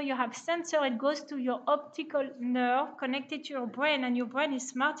image, you have sensor, it goes to your optical nerve connected to your brain, and your brain is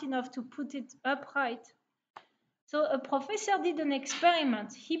smart enough to put it upright. So a professor did an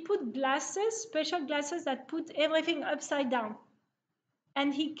experiment. He put glasses, special glasses that put everything upside down.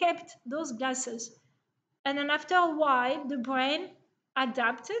 And he kept those glasses. And then after a while, the brain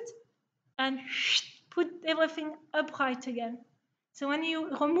adapted and put everything upright again. So when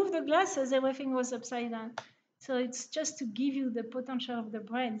you remove the glasses, everything was upside down. So it's just to give you the potential of the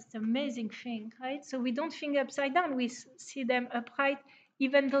brain. It's an amazing thing, right? So we don't think upside down, we see them upright,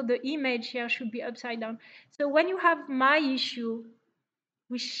 even though the image here should be upside down. So when you have my issue,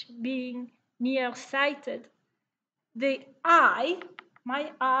 which being nearsighted, the eye,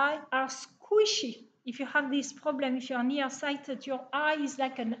 my eye are squishy. If you have this problem, if you're nearsighted, your eye is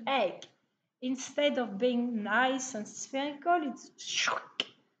like an egg. Instead of being nice and spherical, it's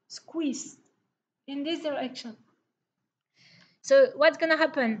squeezed in this direction. So what's going to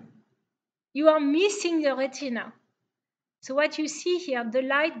happen? You are missing the retina. So what you see here, the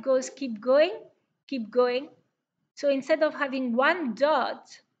light goes, keep going, keep going. So instead of having one dot,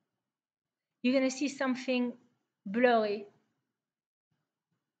 you're going to see something blurry.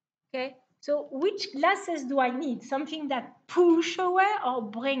 Okay, so which glasses do I need? Something that push away or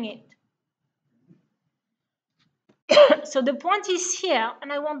bring it? So the point is here,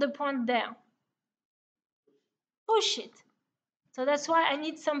 and I want the point there. Push it. So that's why I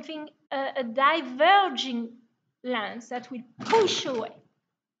need something, a diverging lens that will push away,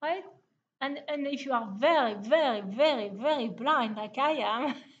 right? And if you are very, very, very, very blind like I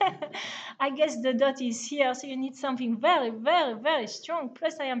am, I guess the dot is here, so you need something very, very, very strong.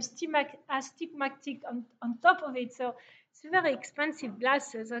 Plus I am astigmatic on top of it, so it's very expensive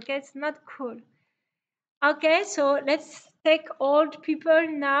glasses, okay? It's not cool. Okay, so let's take old people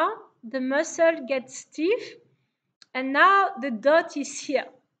now. The muscle gets stiff, and now the dot is here,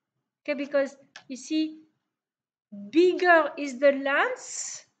 okay? Because you see, bigger is the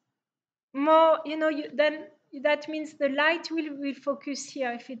lens, more, then that means the light will focus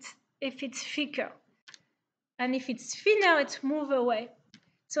here if it's thicker, and if it's thinner, it's move away.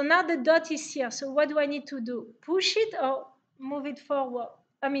 So now the dot is here. So what do I need to do? Push it or move it forward?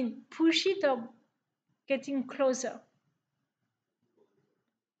 I mean, push it or getting closer?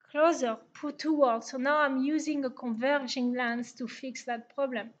 Closer, put towards. So now I'm using a converging lens to fix that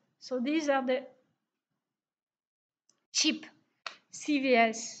problem. So these are the cheap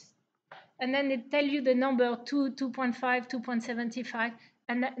CVS. And then they tell you the number 2, 2.5, 2.75,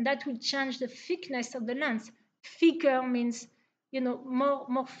 and that will change the thickness of the lens. Thicker means,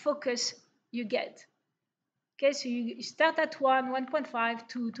 more focus you get. Okay, so you start at 1, 1.5,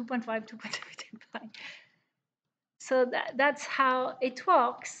 2, 2.5, 2.75. So that's how it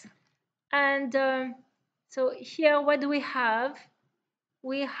works. And so here, what do we have?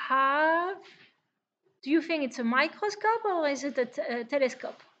 We have, do you think it's a microscope or is it a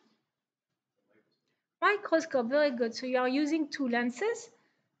telescope? Microscope, very good. So you are using two lenses.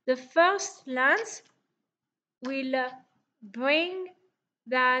 The first lens will bring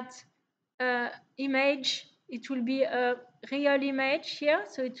that image. It will be a real image here.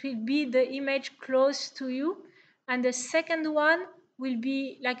 So it will be the image close to you. And the second one will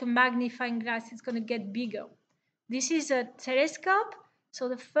be like a magnifying glass. It's going to get bigger. This is a telescope. So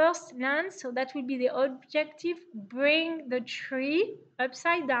the first lens, so that will be the objective, bring the tree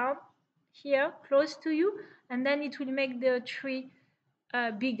upside down here close to you, and then it will make the tree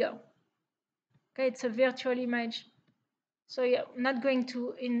bigger. Okay, it's a virtual image. So yeah, I'm not going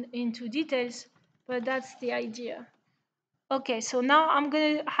into details, but that's the idea. Okay, so now I'm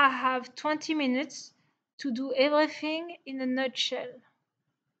going to have 20 minutes to do everything in a nutshell.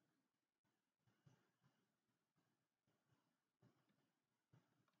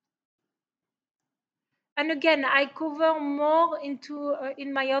 And again, I cover more into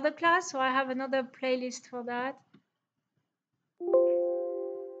in my other class, so I have another playlist for that.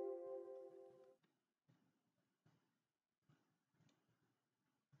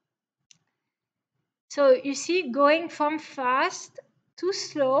 So you see, going from fast to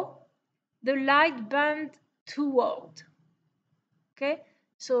slow, the light bend toward. Okay,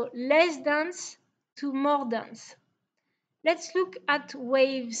 so less dense to more dense. Let's look at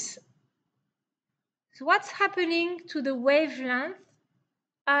waves. So what's happening to the wavelength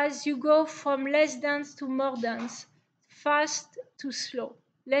as you go from less dense to more dense, fast to slow,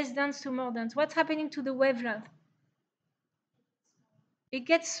 less dense to more dense? What's happening to the wavelength? It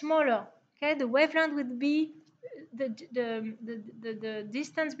gets smaller. Okay, the wavelength would be the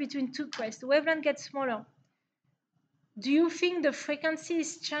distance between two crests. The wavelength gets smaller. Do you think the frequency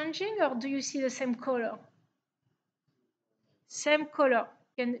is changing, or do you see the same color? Same color.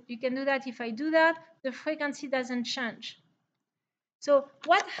 You can do that. If I do that, the frequency doesn't change. So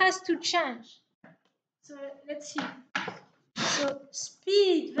what has to change? So let's see. So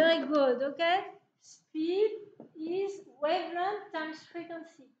speed, very good, okay? Speed is wavelength times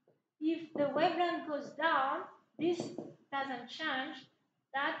frequency. If the wavelength goes down, this doesn't change,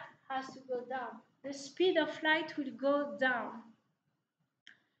 that has to go down. The speed of light will go down.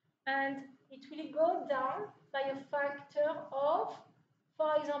 And it will go down by a factor of,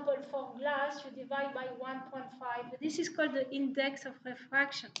 for example, for glass, you divide by 1.5. This is called the index of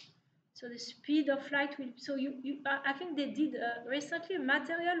refraction. So the speed of light will, so I think they did recently a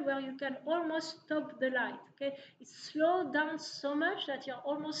material where you can almost stop the light, okay? It's slowed down so much that you're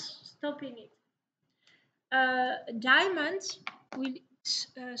almost stopping it. Diamonds will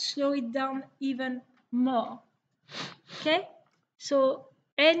slow it down even more, okay? So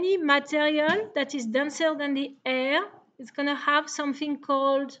any material that is denser than the air is going to have something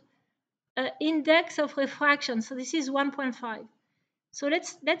called index of refraction. So this is 1.5. So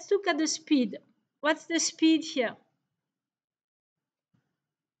let's look at the speed. What's the speed here?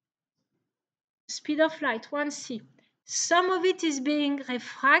 Speed of light, 1c. Some of it is being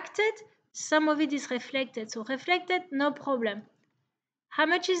refracted, some of it is reflected. So reflected, no problem. How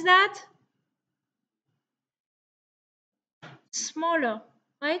much is that? Smaller,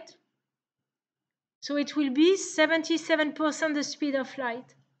 right? So it will be 77% the speed of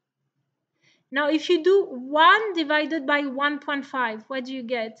light. Now, if you do 1 divided by 1.5, what do you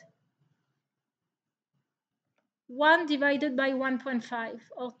get? 1 divided by 1.5,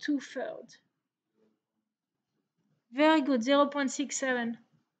 or 2/3. Very good, 0.67.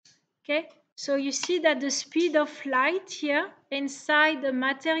 Okay, so you see that the speed of light here inside the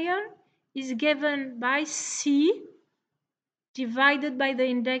material is given by c divided by the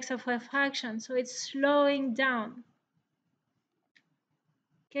index of refraction. So it's slowing down.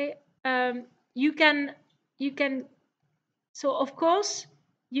 Okay, you can, so of course,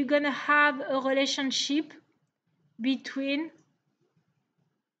 you're going to have a relationship between,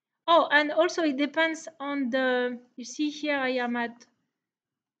 oh, and also it depends on the, you see here I am at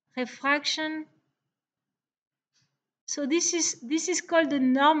refraction. So this is called the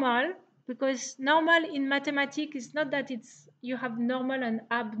normal, because normal in mathematics is not that it's, you have normal and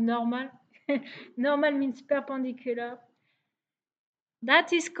abnormal. Normal means perpendicular.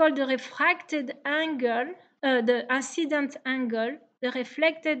 That is called the refracted angle, the incident angle, the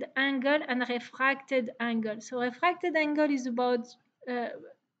reflected angle, and refracted angle. So refracted angle is about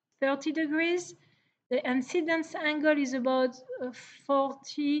 30 degrees. The incidence angle is about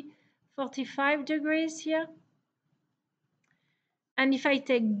 45 degrees here. And if I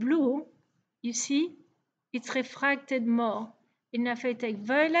take blue, you see, it's refracted more. And if I take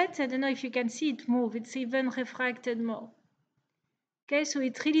violet, I don't know if you can see it move, it's even refracted more. Okay, so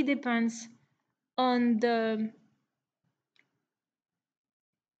it really depends on the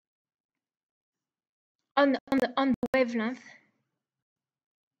wavelength.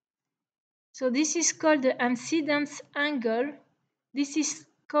 So this is called the incidence angle. This is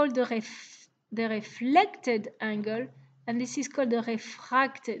called the reflected angle, and this is called the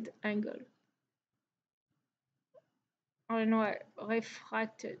refracted angle. Or no,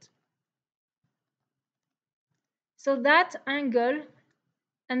 refracted. So that angle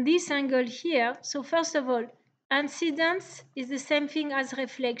and this angle here, so first of all, incidence is the same thing as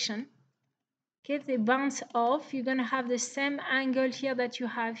reflection. Okay, they bounce off. You're going to have the same angle here that you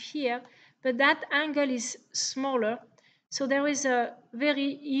have here, but that angle is smaller. So there is a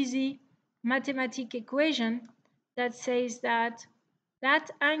very easy mathematical equation that says that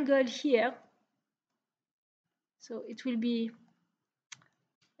that angle here, so it will be,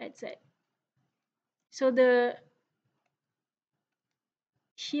 let's say, so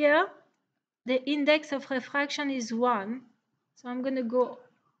here, the index of refraction is 1. So I'm going to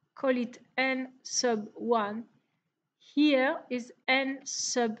call it n sub 1. Here is n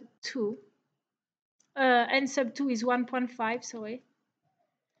sub 2. N sub 2 is 1.5, sorry.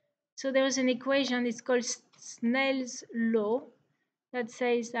 So there is an equation, it's called Snell's law, that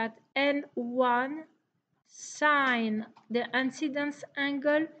says that n1 sine the incidence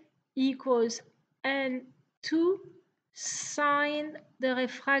angle equals n2 sine the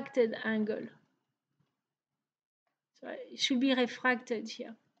refracted angle. So it should be refracted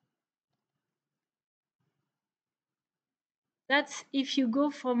here. That's if you go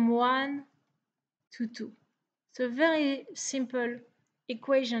from 1 to 2. So very simple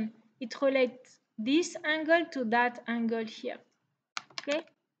equation. It relates this angle to that angle here. Okay?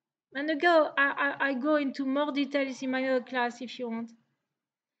 And I go into more details in my other class if you want.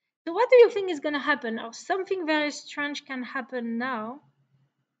 So what do you think is going to happen? Or something very strange can happen now.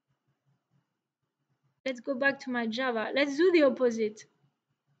 Let's go back to my Java. Let's do the opposite.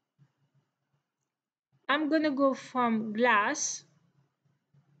 I'm going to go from glass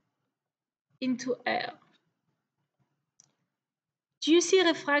into air. Do you see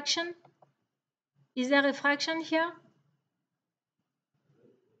refraction? Is there refraction here?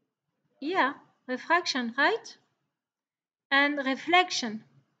 Yeah, refraction, right? And reflection,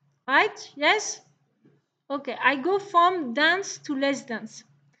 right? Yes? Okay, I go from dense to less dense.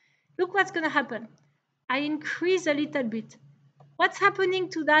 Look what's going to happen. I increase a little bit. What's happening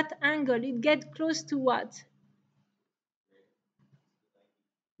to that angle? It gets close to what?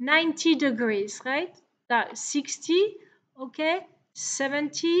 90 degrees, right? 60, okay,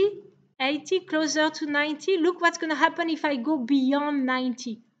 70, 80, closer to 90. Look what's going to happen if I go beyond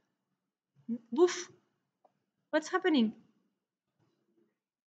 90. Woof. What's happening?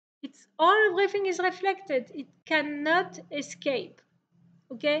 It's all everything is reflected. It cannot escape.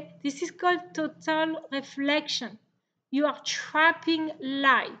 Okay? This is called total reflection. You are trapping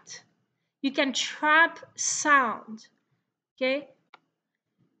light. You can trap sound. Okay?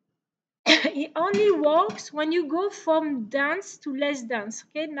 It only works when you go from dense to less dense.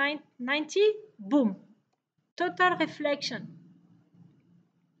 Okay? 90, boom. Total reflection.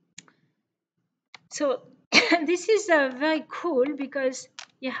 So this is very cool because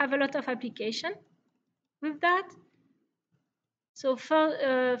you have a lot of application with that. So for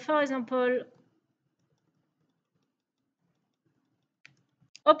example,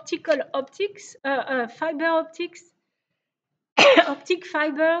 fiber optics, optic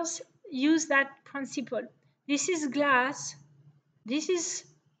fibers use that principle. This is glass, this is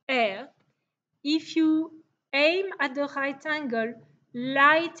air. If you aim at the right angle,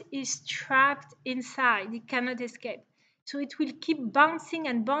 light is trapped inside, it cannot escape. So it will keep bouncing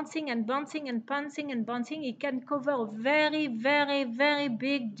and bouncing and bouncing and bouncing and bouncing. It can cover a very, very, very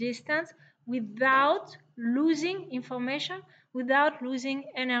big distance without losing information, without losing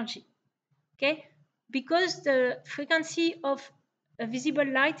energy. Okay? Because the frequency of a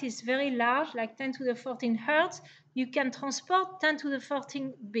visible light is very large, like 10 to the 14 hertz, you can transport 10 to the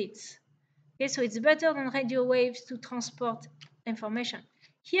 14 bits. Okay, so it's better than radio waves to transport information.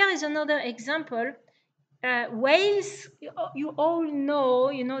 Here is another example. Whales, you all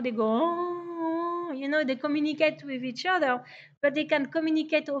know, they go, oh, they communicate with each other, but they can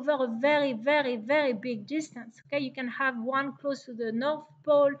communicate over a very, very, very big distance. Okay, you can have one close to the North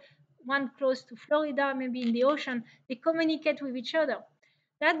Pole, one close to Florida, maybe in the ocean. They communicate with each other.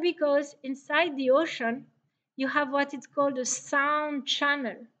 That's because inside the ocean, you have what is called a sound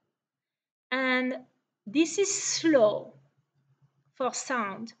channel. And this is slow for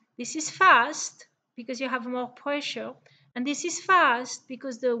sound. This is fast because you have more pressure. And this is fast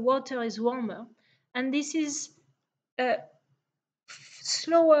because the water is warmer. And this is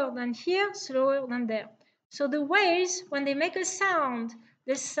slower than here, slower than there. So the whales, when they make a sound,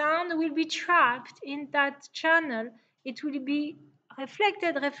 the sound will be trapped in that channel. It will be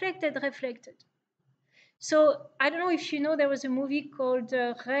reflected, reflected, reflected. So I don't know if you know, there was a movie called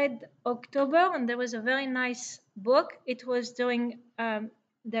Red October, and there was a very nice book. It was during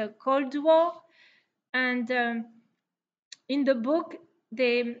the Cold War, and in the book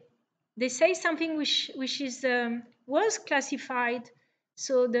they say something which is was classified.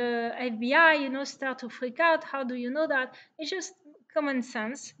 So the FBI, start to freak out. How do you know that? It's just common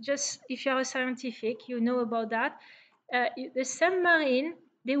sense. Just if you're a scientific, you know about that. The submarine,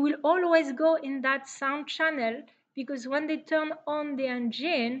 they will always go in that sound channel because when they turn on the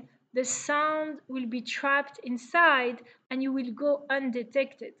engine, the sound will be trapped inside and you will go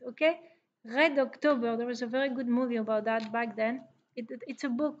undetected. Okay? Red October, there was a very good movie about that back then. It's a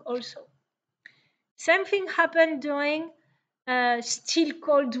book also. Same thing happened during still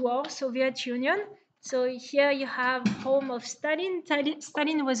Cold War, Soviet Union. So here you have home of Stalin.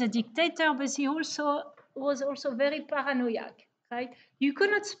 Stalin was a dictator, but he was also very paranoid, right? You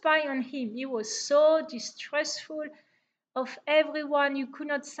could not spy on him. He was so distrustful of everyone. You could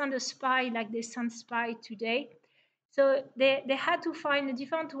not send a spy like they send spy today. So they had to find a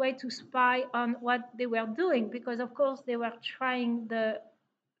different way to spy on what they were doing because, of course, they were trying the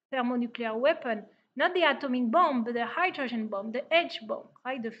thermonuclear weapon, not the atomic bomb, but the hydrogen bomb, the H bomb,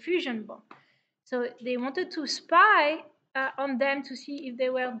 right, the fusion bomb. So they wanted to spy on them to see if they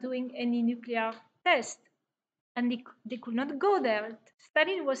were doing any nuclear test. And they could not go there.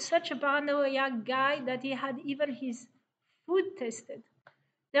 Stalin was such a paranoid guy that he had even his food tested.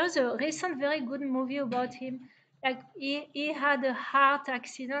 There was a recent very good movie about him. Like he had a heart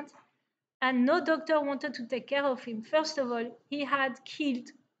accident and no doctor wanted to take care of him. First of all, he had killed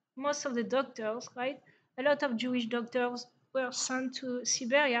most of the doctors, right? A lot of Jewish doctors were sent to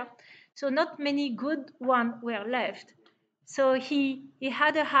Siberia, so not many good ones were left. So he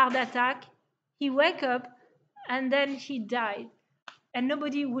had a heart attack. He wake up and then he died, and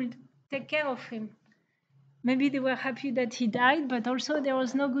nobody would take care of him. Maybe they were happy that he died, but also there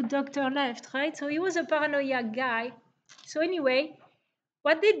was no good doctor left, right? So he was a paranoia guy. So anyway,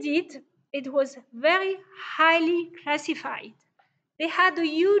 what they did, it was very highly classified. They had a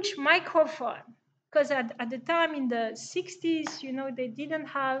huge microphone because at the time in the 60s, they didn't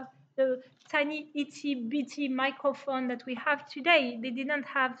have the tiny itty bitty microphone that we have today. They didn't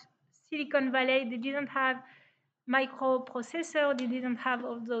have Silicon Valley. They didn't have microprocessor. They didn't have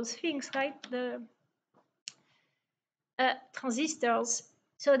all those things, right? The transistors.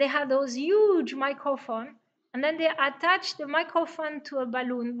 So they had those huge microphone, and then they attached the microphone to a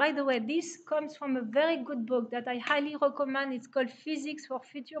balloon. By the way, this comes from a very good book that I highly recommend. It's called Physics for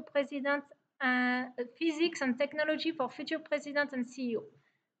Future Presidents, Physics and Technology for Future Presidents and CEO.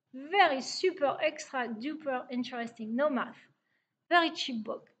 Very super extra duper interesting. No math. Very cheap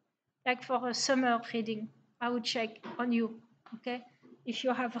book. Like for a summer reading. I would check on you, okay? If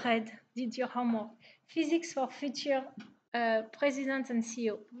you have did your homework. Physics for Future Presidents and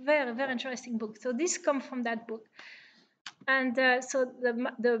CEO. Very, very interesting book. So this comes from that book. And so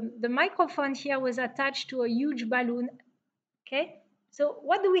the microphone here was attached to a huge balloon, okay? So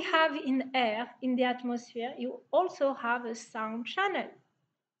what do we have in air, in the atmosphere? You also have a sound channel,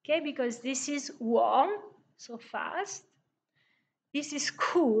 okay? Because this is warm, so fast. This is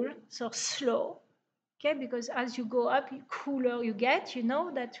cool, so slow, okay? Because as you go up, cooler you get. You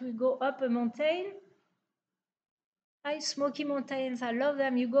know that we go up a mountain. Smoky mountains, I love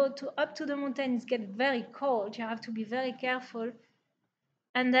them. You go up to the mountains, get very cold. You have to be very careful.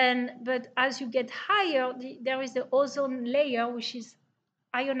 And then, but as you get higher, there is the ozone layer, which is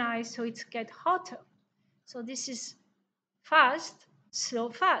ionized, so it gets hotter. So this is fast, slow,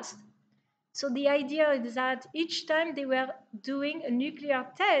 fast. So the idea is that each time they were doing a nuclear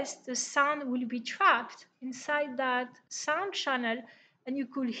test, the sound will be trapped inside that sound channel, and you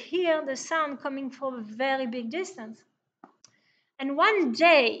could hear the sound coming from a very big distance. And one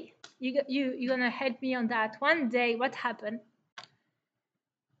day, you're going to help me on that. One day, what happened?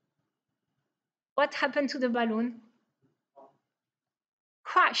 What happened to the balloon?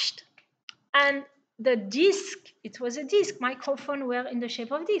 Crashed. And the disc, it was a disc, microphone were in the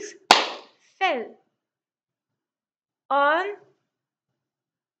shape of disc, fell on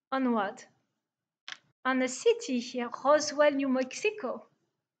what? On a city here, Roswell, New Mexico.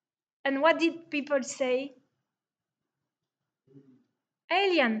 And what did people say?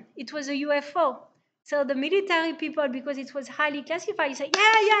 Alien. It was a UFO. So the military people, because it was highly classified, say,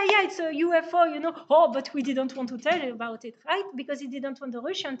 yeah, it's a UFO, Oh, but we didn't want to tell you about it, right? Because he didn't want the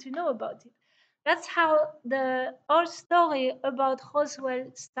Russian to know about it. That's how the whole story about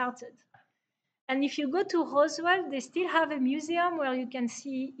Roswell started. And if you go to Roswell, they still have a museum where you can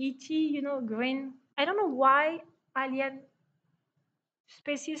see ET, green. I don't know why alien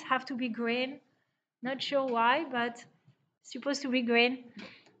species have to be green. Not sure why, but supposed to be green.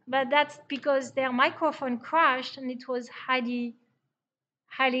 But that's because their microphone crashed and it was highly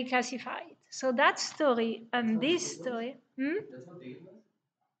classified. So that story and this story. That's how big it was?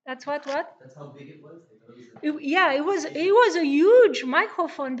 That's what? That's how big it was? Yeah, it was a huge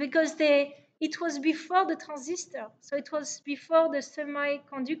microphone because it was before the transistor. So it was before the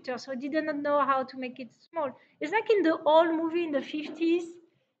semiconductor. So they did not know how to make it small. It's like in the old movie in the 50s.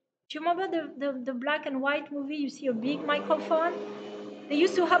 Do you remember the black and white movie? You see a big microphone. They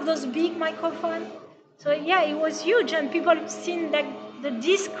used to have those big microphones. So yeah, it was huge, and people seen like the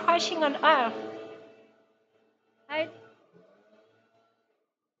disc crashing on Earth. Right?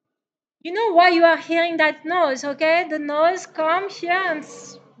 You know why you are hearing that noise, okay? The noise come here and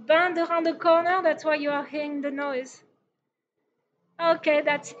bend around the corner. That's why you are hearing the noise. Okay,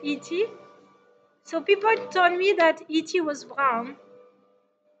 that's E.T. So people told me that E.T. was brown,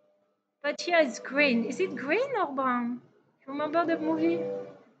 but here it's green. Is it green or brown? You remember the movie?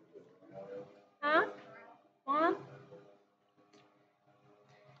 Huh? Brown?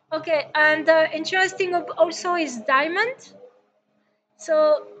 Okay, and interesting also is diamond.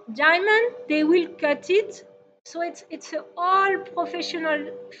 So diamond, they will cut it. So it's a all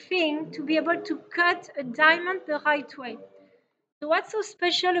professional thing to be able to cut a diamond the right way. So what's so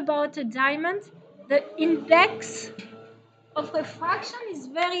special about a diamond? The index of refraction is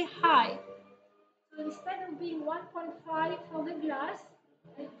very high. So instead of being 1.5 for the glass,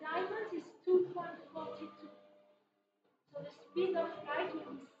 the diamond is 2.42. So the speed of light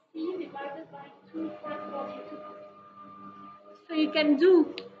will be c divided by 2.42. So you can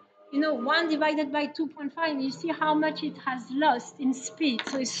do 1 divided by 2.5, and you see how much it has lost in speed.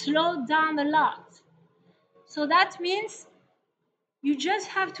 So it slowed down a lot. So that means You just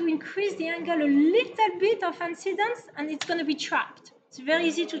have to increase the angle a little bit of incidence and it's going to be trapped. It's very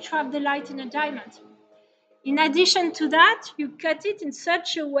easy to trap the light in a diamond. In addition to that, you cut it in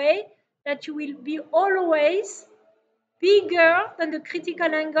such a way that you will be always bigger than the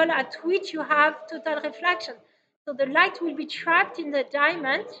critical angle at which you have total reflection. So the light will be trapped in the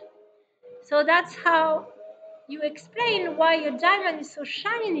diamond. So that's how you explain why a diamond is so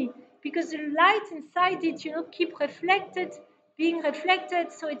shiny, because the light inside it, keep being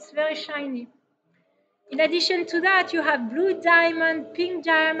reflected, so it's very shiny. In addition to that, you have blue diamond, pink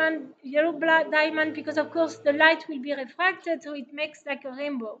diamond, yellow black diamond, because of course the light will be refracted, so it makes like a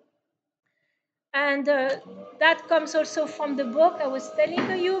rainbow. And that comes also from the book I was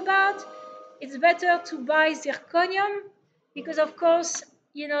telling you about. It's better to buy zirconium because, of course,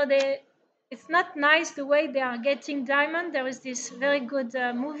 it's not nice the way they are getting diamond. There is this very good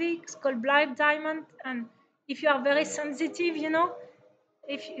movie, it's called Blind Diamond. And if you are very sensitive,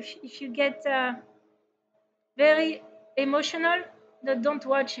 if you get very emotional, don't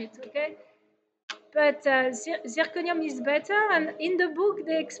watch it, okay? But zirconium is better. And in the book,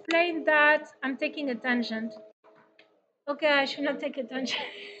 they explain that I'm taking a tangent. Okay, I should not take a tangent.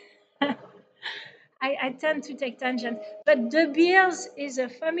 I tend to take tangents. But De Beers is a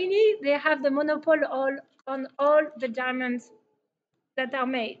family. They have the monopoly on all the diamonds that are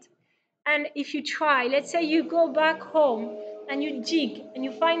made. And if you try, let's say you go back home and you dig and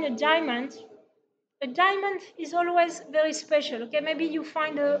you find a diamond is always very special. Okay, maybe you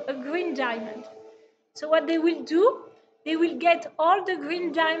find a green diamond. So what they will do, they will get all the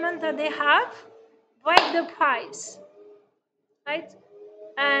green diamond that they have, break the price, right?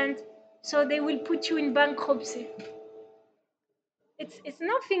 And so they will put you in bankruptcy. It's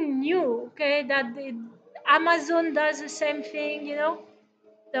nothing new, okay? Amazon does the same thing,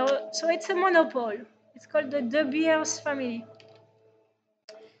 So it's a monopoly. It's called the De Beers family.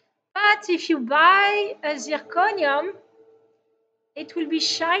 But if you buy a zirconium, it will be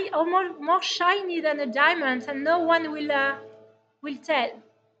almost more shiny than a diamond, and no one will tell.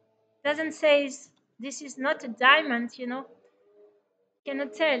 Doesn't say this is not a diamond,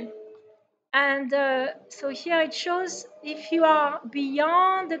 cannot tell. And so here it shows if you are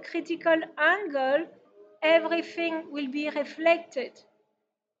beyond the critical angle, everything will be reflected.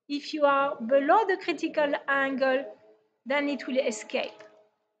 If you are below the critical angle, then it will escape.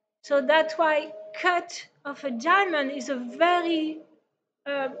 So that's why cut of a diamond is a very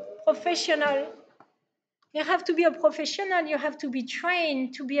professional. You have to be a professional, you have to be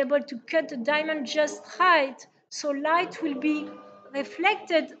trained to be able to cut the diamond just right. So light will be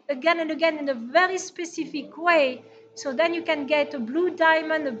reflected again and again in a very specific way. So then you can get a blue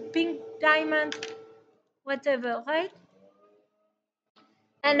diamond, a pink diamond, whatever, right?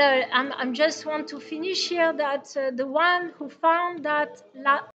 And I'm just want to finish here that the one who found that